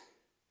this,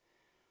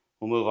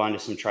 we'll move on to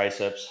some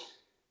triceps.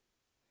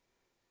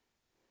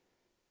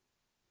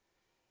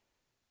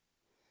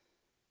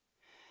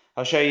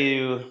 I'll show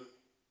you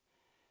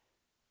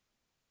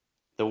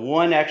the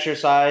one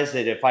exercise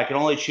that if I could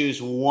only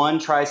choose one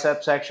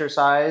triceps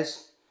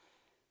exercise,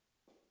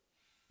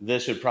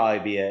 this would probably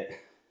be it.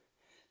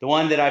 The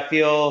one that I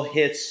feel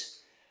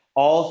hits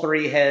all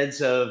three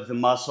heads of the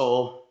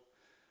muscle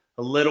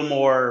a little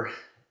more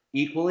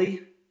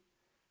equally.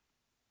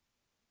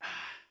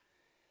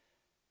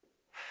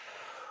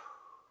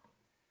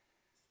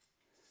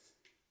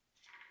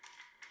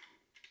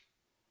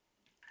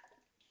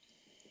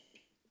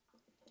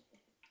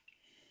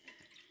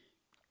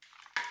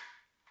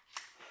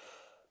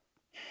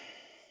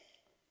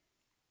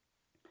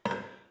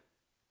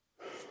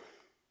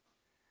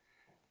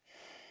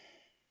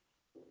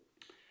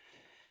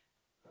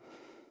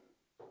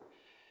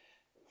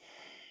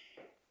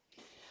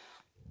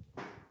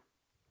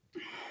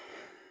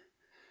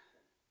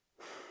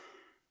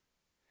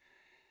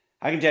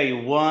 I can tell you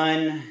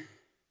one,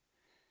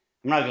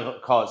 I'm not going to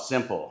call it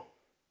simple,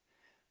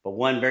 but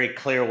one very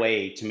clear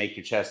way to make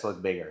your chest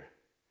look bigger.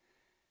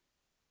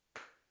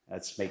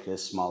 Let's make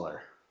this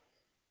smaller.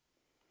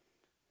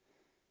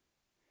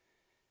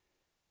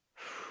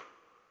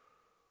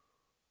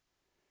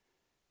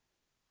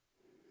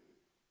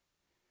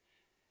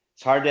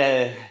 It's hard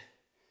to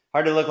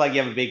look like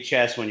you have a big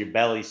chest when your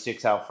belly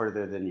sticks out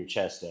further than your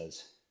chest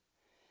does.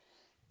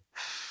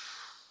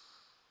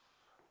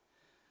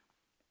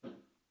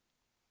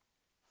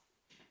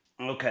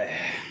 Okay.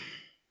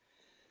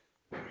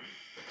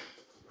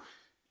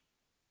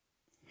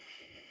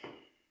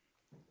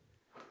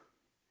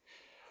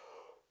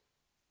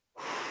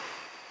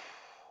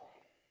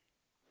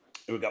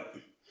 Here we go.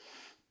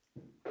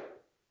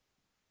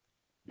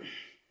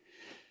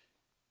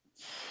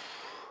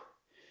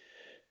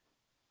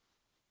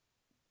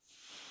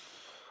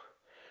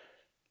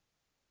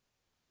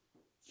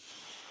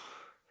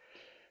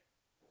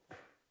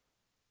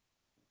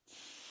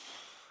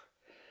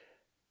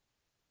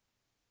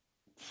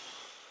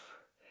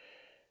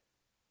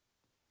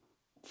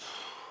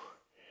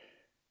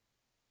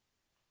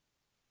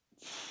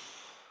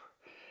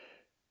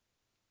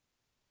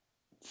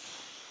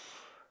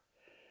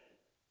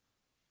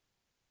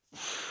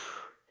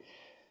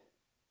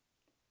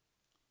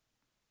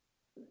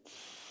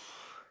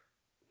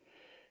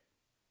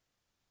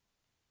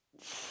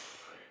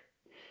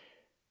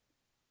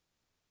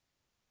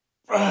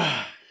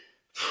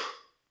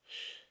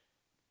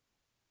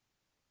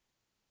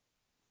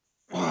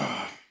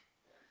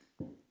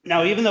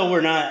 Now, even though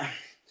we're not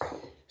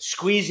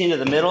squeezing to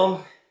the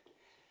middle,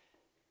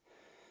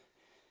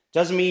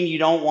 doesn't mean you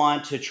don't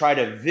want to try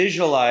to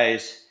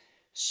visualize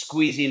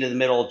squeezing to the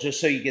middle just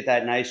so you get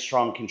that nice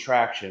strong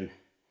contraction.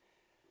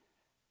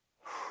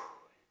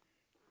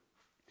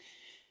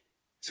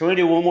 So we're going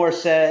to do one more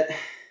set.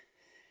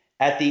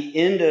 At the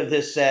end of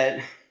this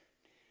set,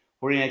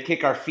 we're going to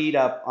kick our feet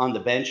up on the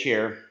bench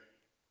here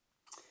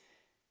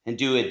and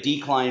do a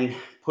decline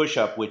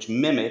push-up, which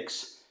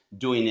mimics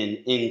doing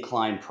an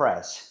incline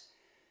press.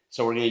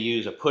 So we're going to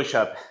use a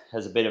push-up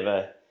as a bit of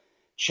a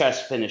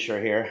chest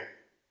finisher here.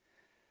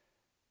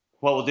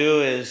 What we'll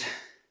do is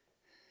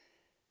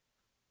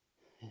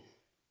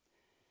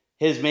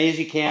hit as many as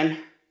you can.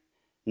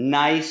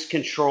 Nice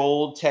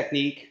controlled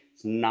technique.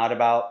 It's not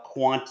about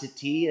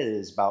quantity, it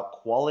is about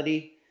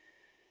quality.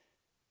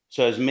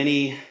 So as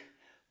many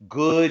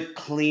good,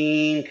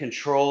 clean,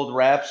 controlled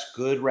reps,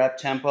 good rep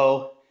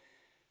tempo.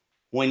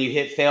 When you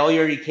hit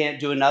failure, you can't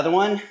do another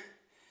one.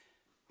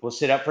 We'll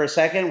sit up for a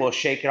second, we'll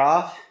shake it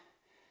off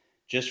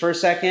just for a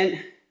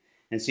second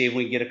and see if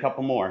we can get a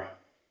couple more.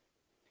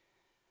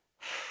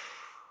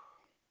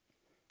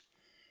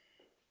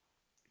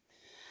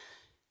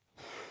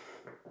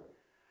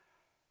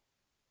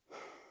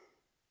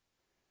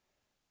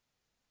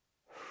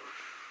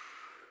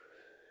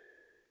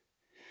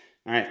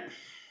 All right.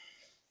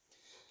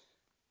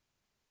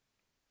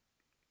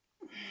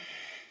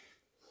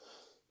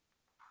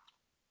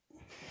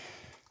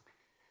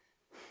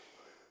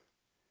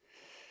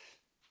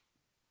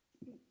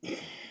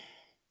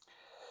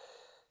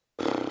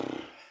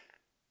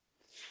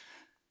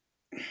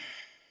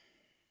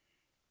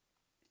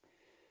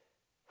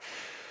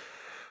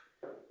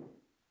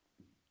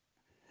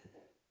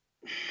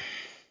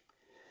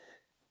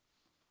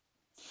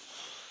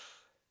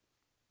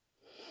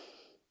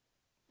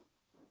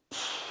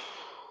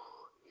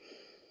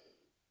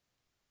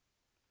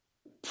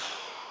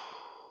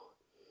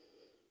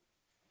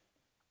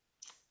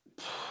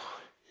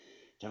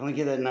 Definitely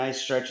get that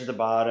nice stretch at the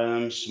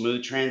bottom,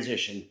 smooth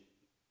transition.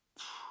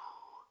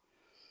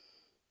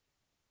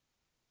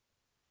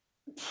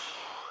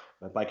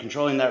 But by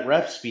controlling that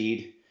rep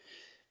speed,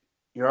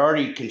 you're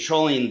already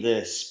controlling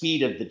the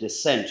speed of the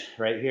descent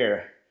right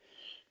here.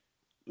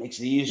 Makes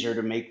it easier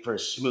to make for a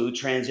smooth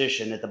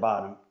transition at the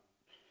bottom.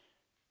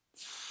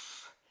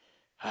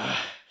 Let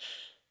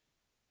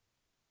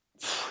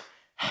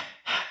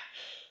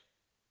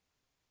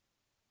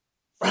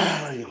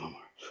me go one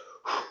more.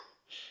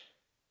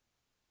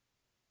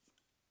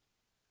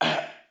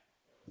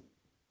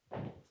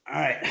 All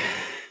right, I'm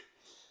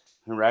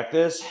gonna rack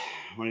this.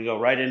 I'm gonna go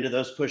right into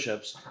those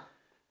push-ups.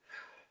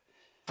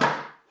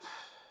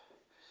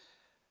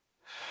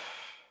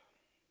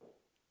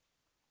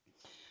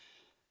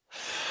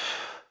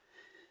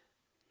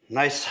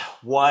 Nice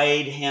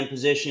wide hand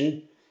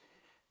position.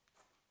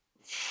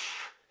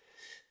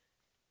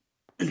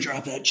 And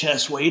drop that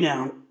chest way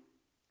down.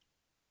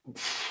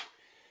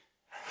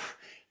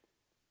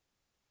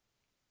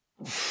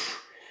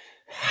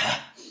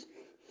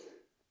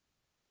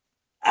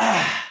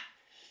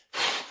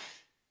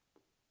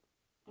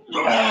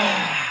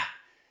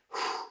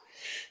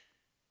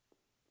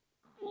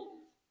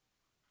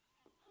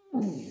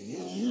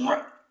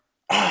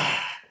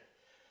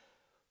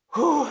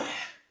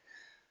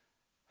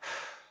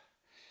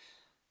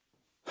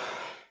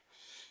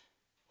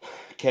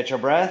 Catch our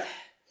breath.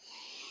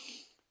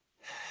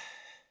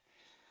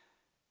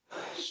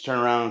 Just turn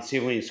around and see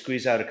if we can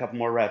squeeze out a couple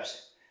more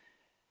reps.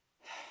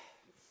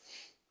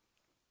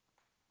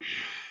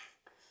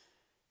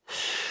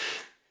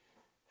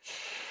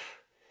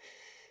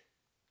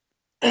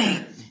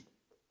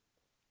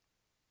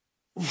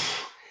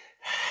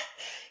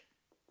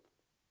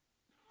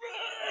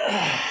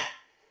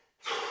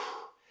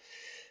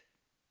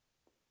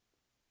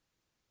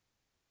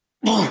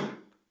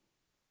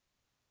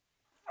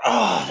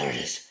 Oh, there it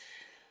is.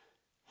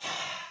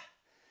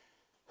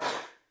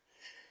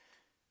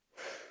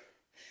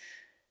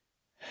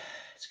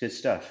 It's good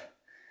stuff.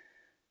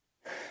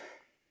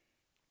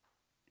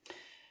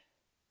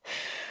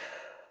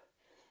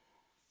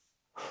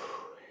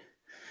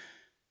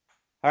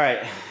 All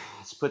right,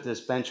 let's put this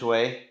bench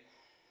away,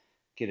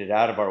 get it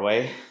out of our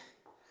way.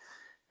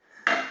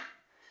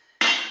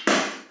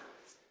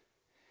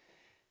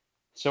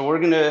 So we're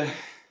gonna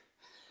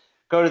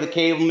go to the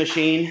cable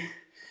machine.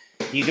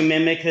 You can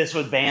mimic this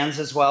with bands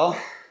as well.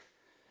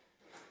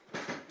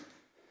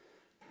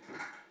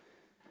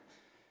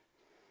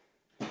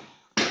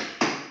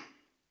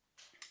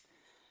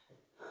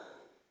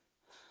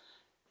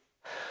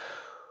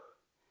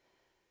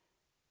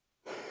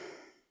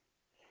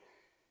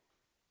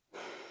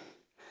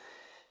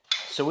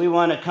 So we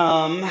want to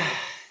come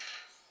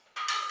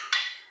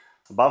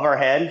above our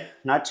head,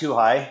 not too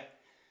high.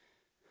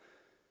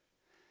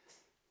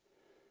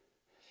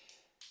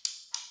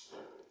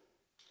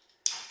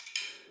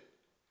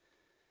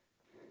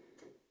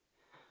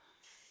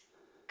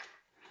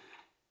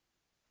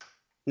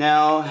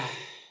 Now, you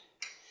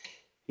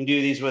can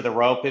do these with a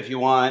rope if you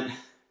want.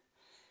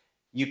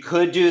 You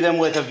could do them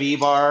with a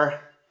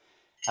V-bar.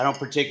 I don't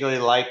particularly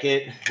like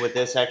it with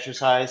this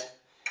exercise.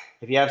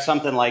 If you have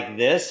something like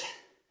this,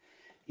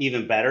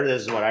 even better.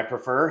 This is what I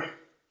prefer.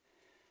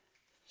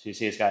 So you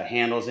see it's got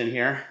handles in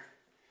here.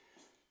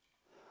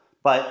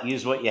 But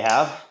use what you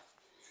have.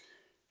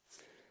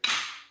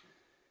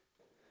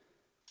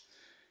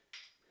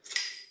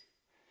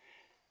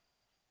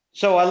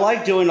 So I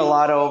like doing a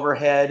lot of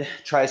overhead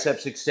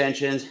triceps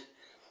extensions.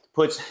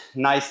 Puts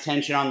nice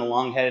tension on the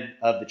long head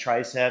of the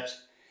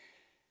triceps,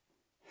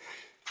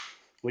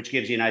 which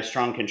gives you a nice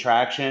strong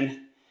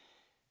contraction.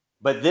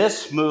 But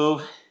this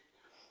move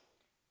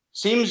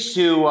seems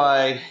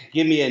to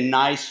give me a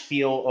nice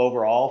feel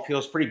overall.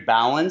 Feels pretty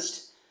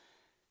balanced.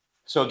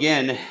 So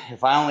again,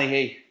 if I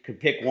only could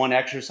pick one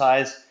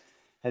exercise,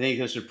 I think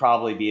this would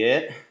probably be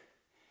it.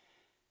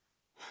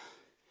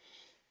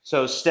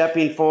 So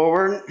stepping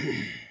forward.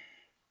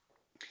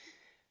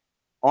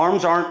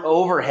 Arms aren't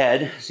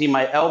overhead. See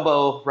my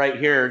elbow right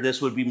here,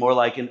 this would be more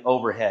like an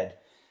overhead,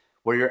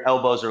 where your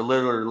elbows are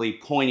literally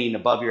pointing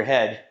above your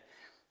head.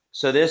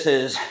 So this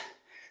is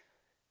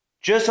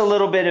just a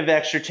little bit of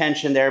extra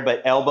tension there,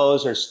 but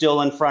elbows are still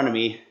in front of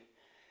me.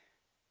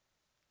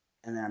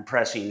 And then I'm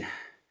pressing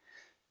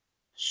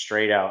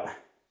straight out.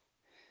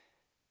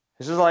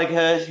 This is like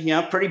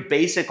a pretty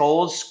basic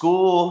old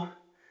school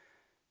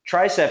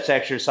triceps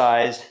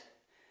exercise.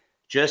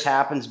 Just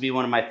happens to be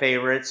one of my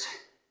favorites.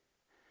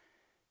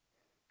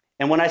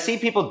 And when I see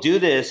people do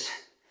this,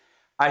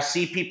 I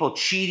see people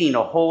cheating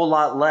a whole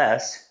lot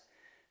less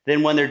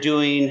than when they're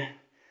doing,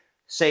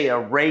 say, a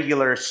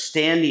regular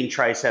standing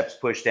triceps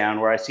push down,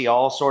 where I see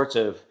all sorts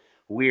of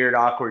weird,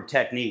 awkward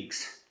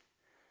techniques.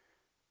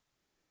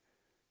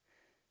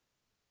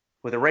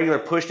 With a regular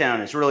push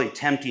down, it's really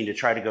tempting to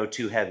try to go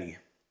too heavy.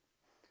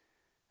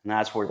 And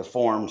that's where the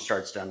form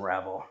starts to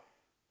unravel.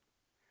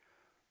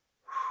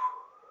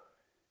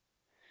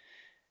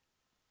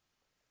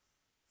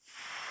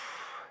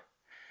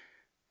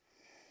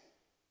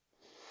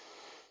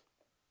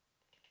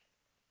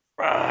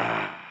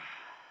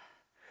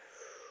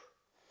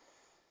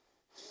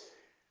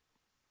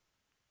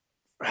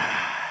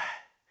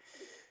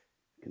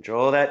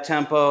 Control that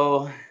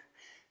tempo.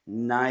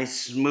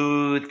 Nice,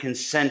 smooth,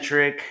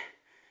 concentric.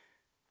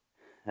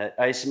 That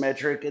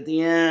isometric at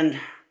the end.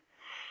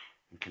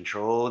 And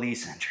control the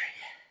eccentric.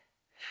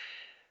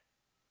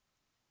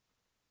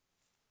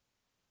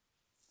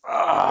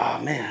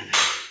 Oh, man.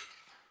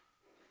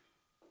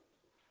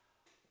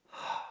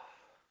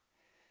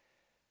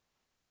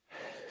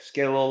 Just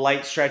get a little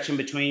light stretch in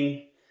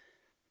between.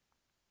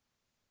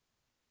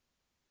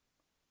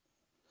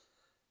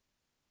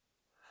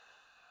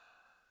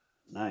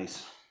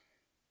 Nice.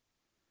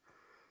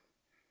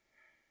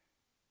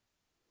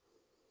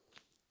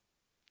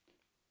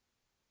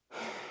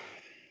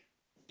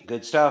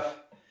 Good stuff.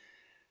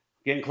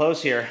 Getting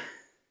close here.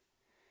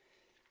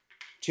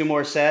 2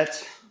 more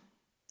sets.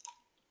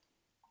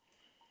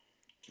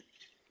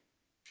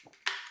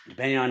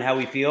 Depending on how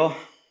we feel,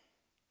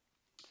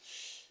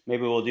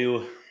 maybe we'll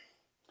do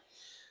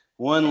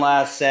 1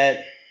 last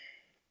set,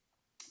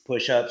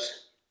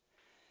 push-ups.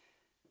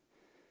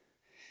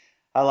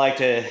 I like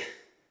to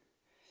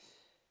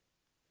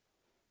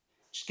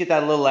just get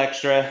that little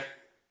extra,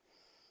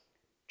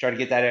 try to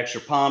get that extra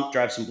pump,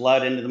 drive some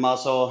blood into the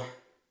muscle.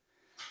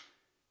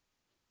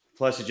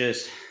 Plus it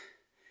just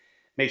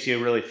makes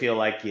you really feel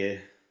like you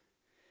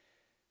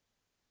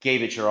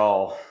gave it your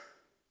all,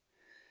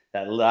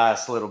 that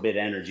last little bit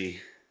of energy.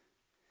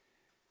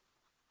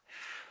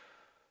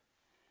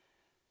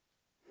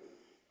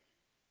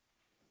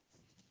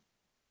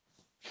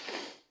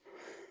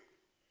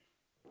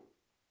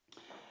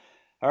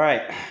 All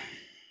right.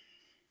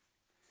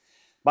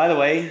 By the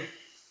way,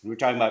 we were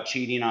talking about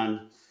cheating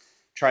on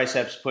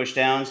triceps push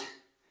downs.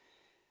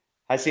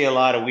 I see a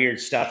lot of weird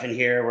stuff in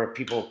here where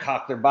people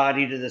cock their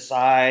body to the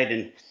side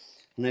and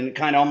then it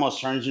kind of almost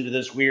turns into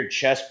this weird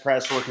chest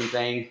press looking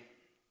thing.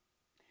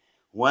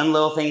 One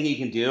little thing you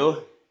can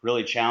do,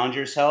 really challenge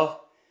yourself.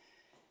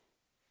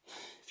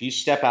 If you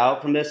step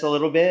out from this a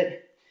little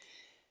bit,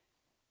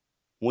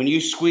 when you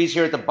squeeze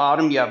here at the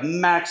bottom, you have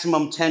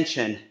maximum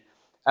tension,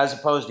 as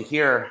opposed to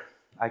here,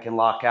 I can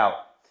lock out.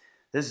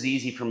 This is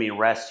easy for me to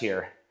rest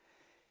here.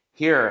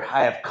 Here,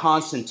 I have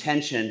constant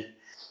tension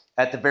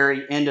at the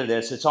very end of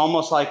this. It's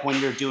almost like when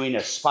you're doing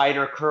a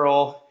spider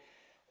curl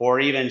or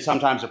even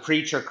sometimes a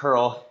preacher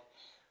curl,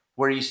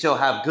 where you still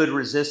have good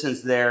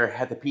resistance there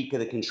at the peak of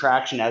the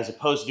contraction, as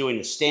opposed to doing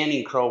a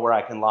standing curl where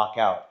I can lock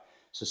out.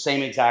 So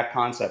same exact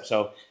concept.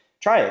 So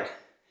try it.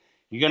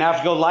 You're gonna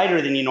have to go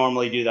lighter than you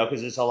normally do though,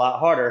 because it's a lot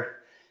harder.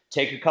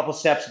 Take a couple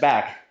steps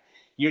back.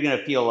 You're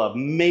gonna feel a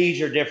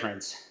major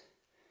difference.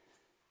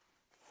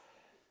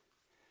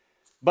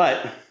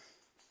 But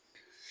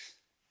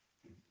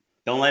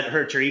don't let it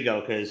hurt your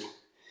ego, because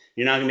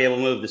you're not gonna be able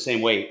to move the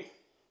same weight.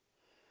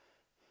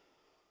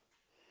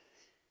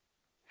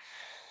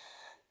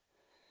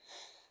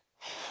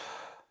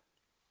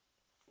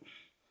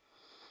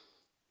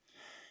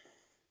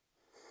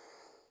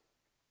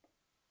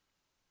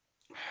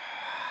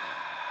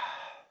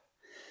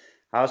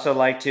 I also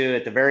like to,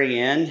 at the very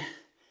end,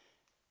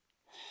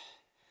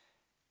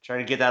 try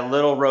to get that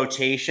little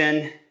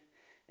rotation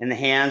in the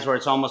hands where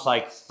it's almost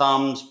like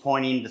thumbs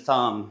pointing to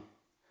thumb.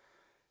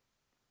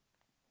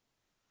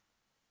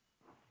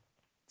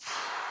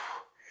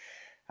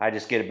 I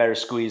just get a better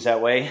squeeze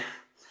that way.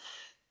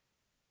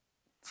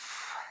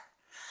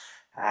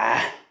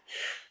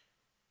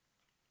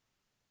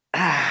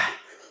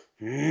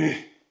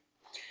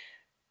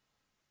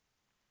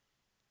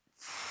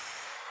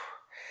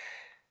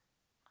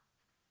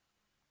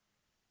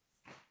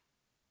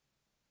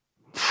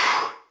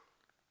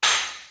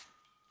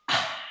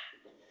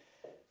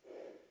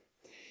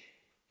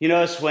 You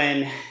notice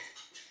when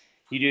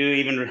you do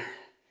even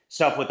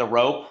stuff with a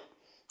rope,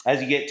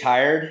 as you get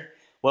tired,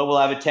 what we'll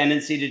have a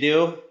tendency to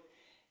do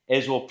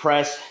is we'll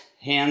press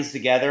hands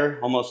together,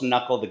 almost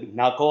knuckle to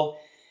knuckle,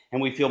 and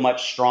we feel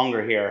much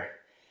stronger here.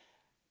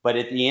 But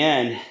at the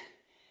end,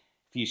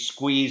 if you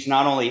squeeze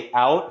not only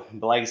out,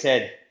 but like I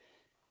said,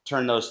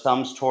 turn those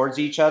thumbs towards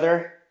each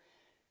other,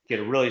 get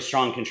a really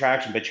strong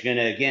contraction, but you're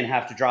gonna, again,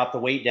 have to drop the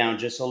weight down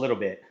just a little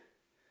bit.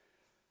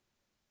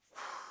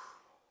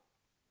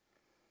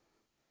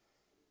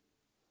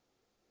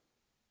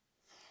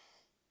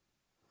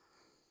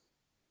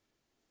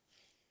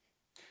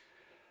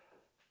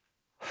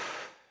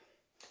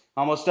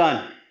 Almost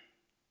done.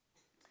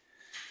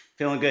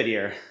 Feeling good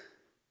here.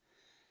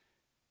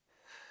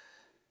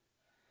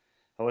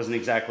 I wasn't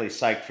exactly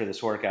psyched for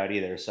this workout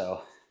either,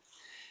 so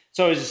it's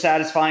always a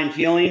satisfying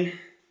feeling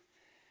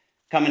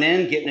coming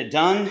in, getting it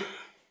done.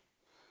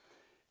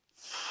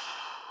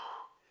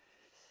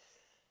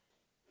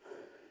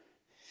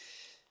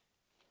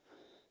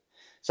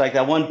 It's like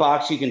that one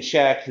box you can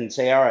check and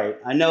say, all right,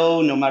 I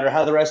know no matter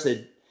how the rest of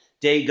the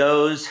day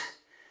goes,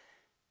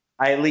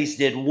 I at least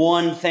did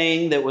one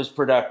thing that was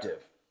productive.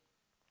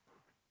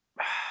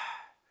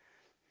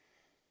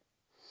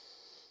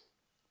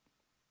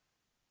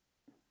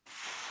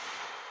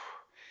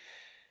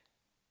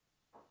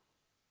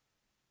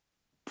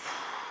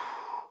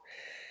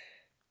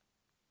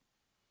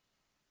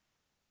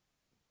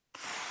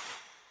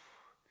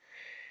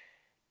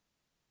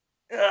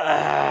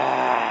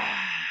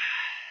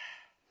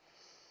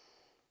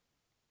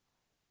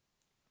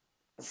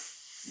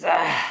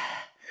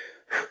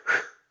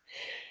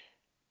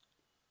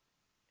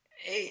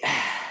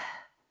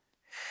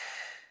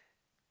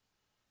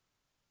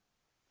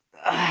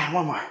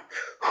 One more.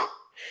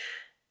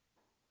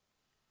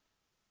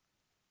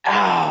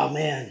 Oh,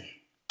 man.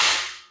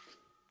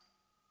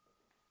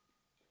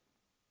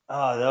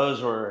 Oh,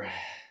 those were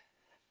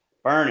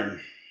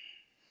burning.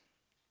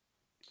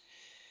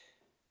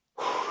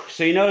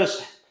 So you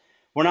notice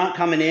we're not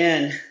coming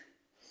in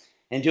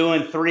and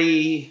doing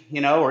 3,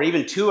 or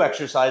even 2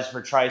 exercises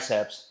for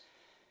triceps.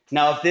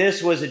 Now, if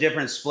this was a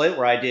different split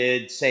where I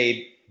did,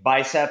 say,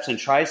 biceps and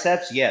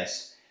triceps,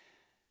 yes.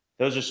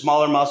 Those are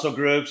smaller muscle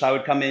groups. I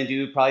would come in and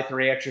do probably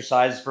 3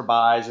 exercises for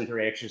bis and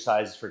 3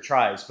 exercises for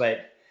tris. But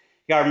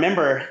you gotta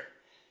remember,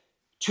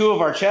 2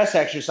 of our chest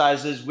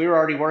exercises, we were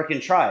already working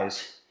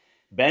tris.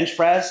 Bench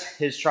press,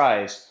 his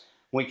tris.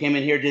 When we came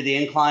in here, did the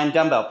incline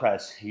dumbbell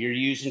press. You're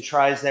using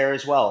tris there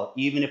as well,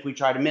 even if we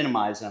try to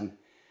minimize them.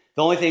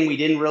 The only thing we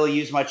didn't really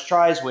use much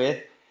tris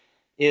with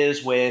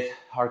is with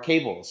our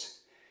cables.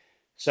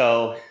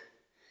 So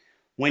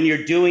when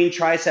you're doing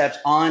triceps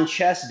on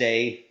chest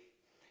day,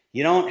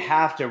 you don't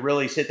have to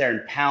really sit there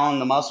and pound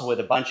the muscle with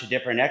a bunch of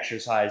different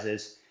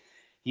exercises.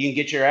 You can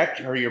get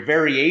your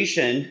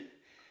variation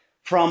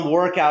from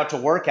workout to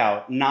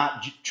workout,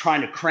 not trying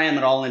to cram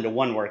it all into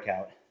one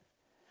workout.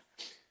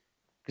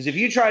 Because if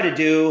you try to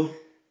do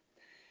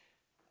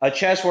a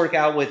chest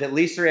workout with at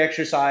least 3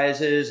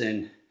 exercises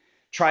and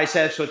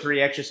triceps with 3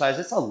 exercises,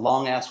 it's a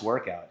long ass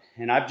workout.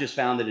 And I've just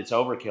found that it's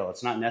overkill.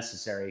 It's not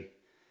necessary.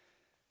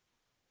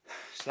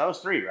 So that was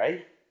 3,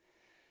 right?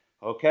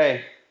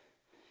 Okay.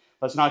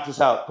 Let's knock this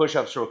out.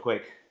 Push-ups real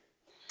quick.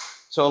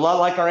 So a lot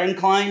like our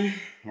incline,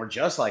 or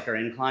just like our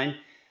incline,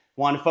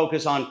 want to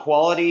focus on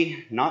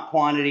quality, not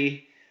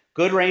quantity.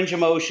 Good range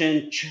of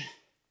motion.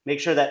 Make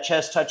sure that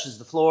chest touches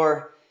the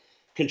floor.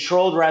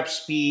 Controlled rep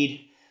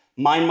speed.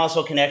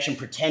 Mind-muscle connection,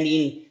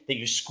 pretending that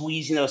you're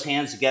squeezing those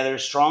hands together.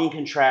 Strong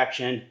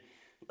contraction.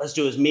 Let's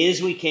do as many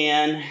as we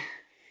can.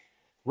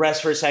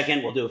 Rest for a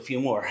second. We'll do a few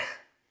more.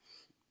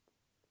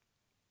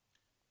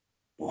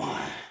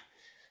 1.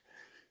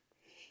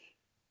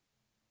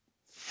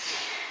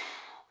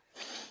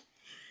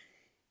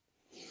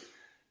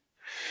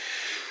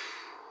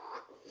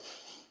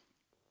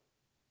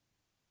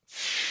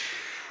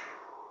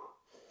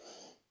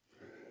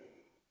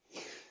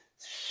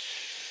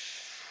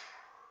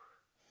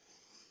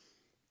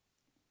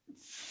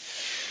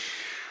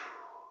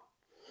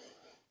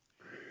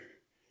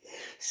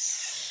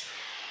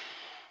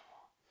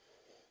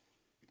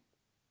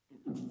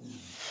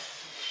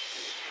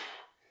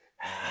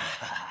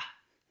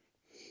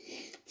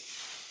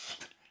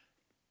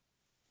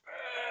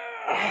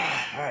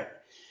 All right,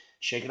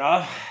 shake it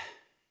off.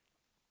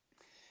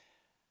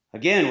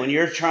 Again, when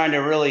you're trying to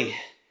really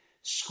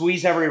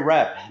squeeze every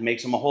rep, it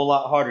makes them a whole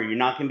lot harder. You're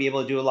not going to be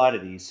able to do a lot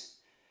of these.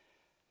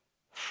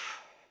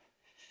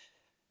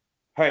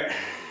 All right, a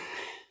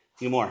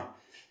few more.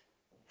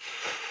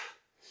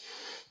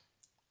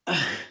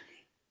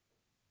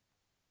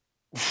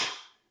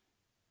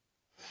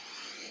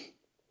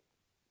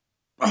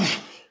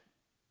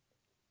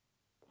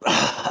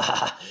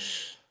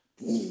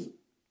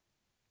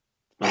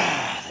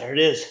 There it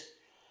is.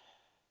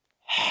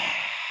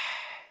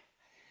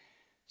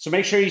 So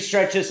make sure you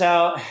stretch this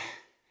out.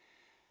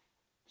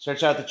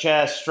 Stretch out the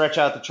chest, stretch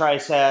out the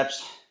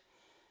triceps.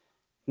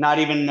 Not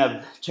even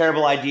a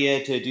terrible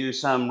idea to do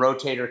some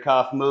rotator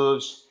cuff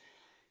moves.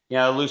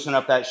 Loosen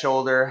up that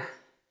shoulder.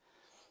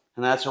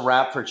 And that's a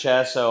wrap for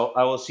chest. So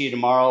I will see you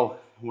tomorrow.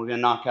 We're going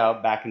to knock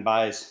out back and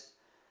bis.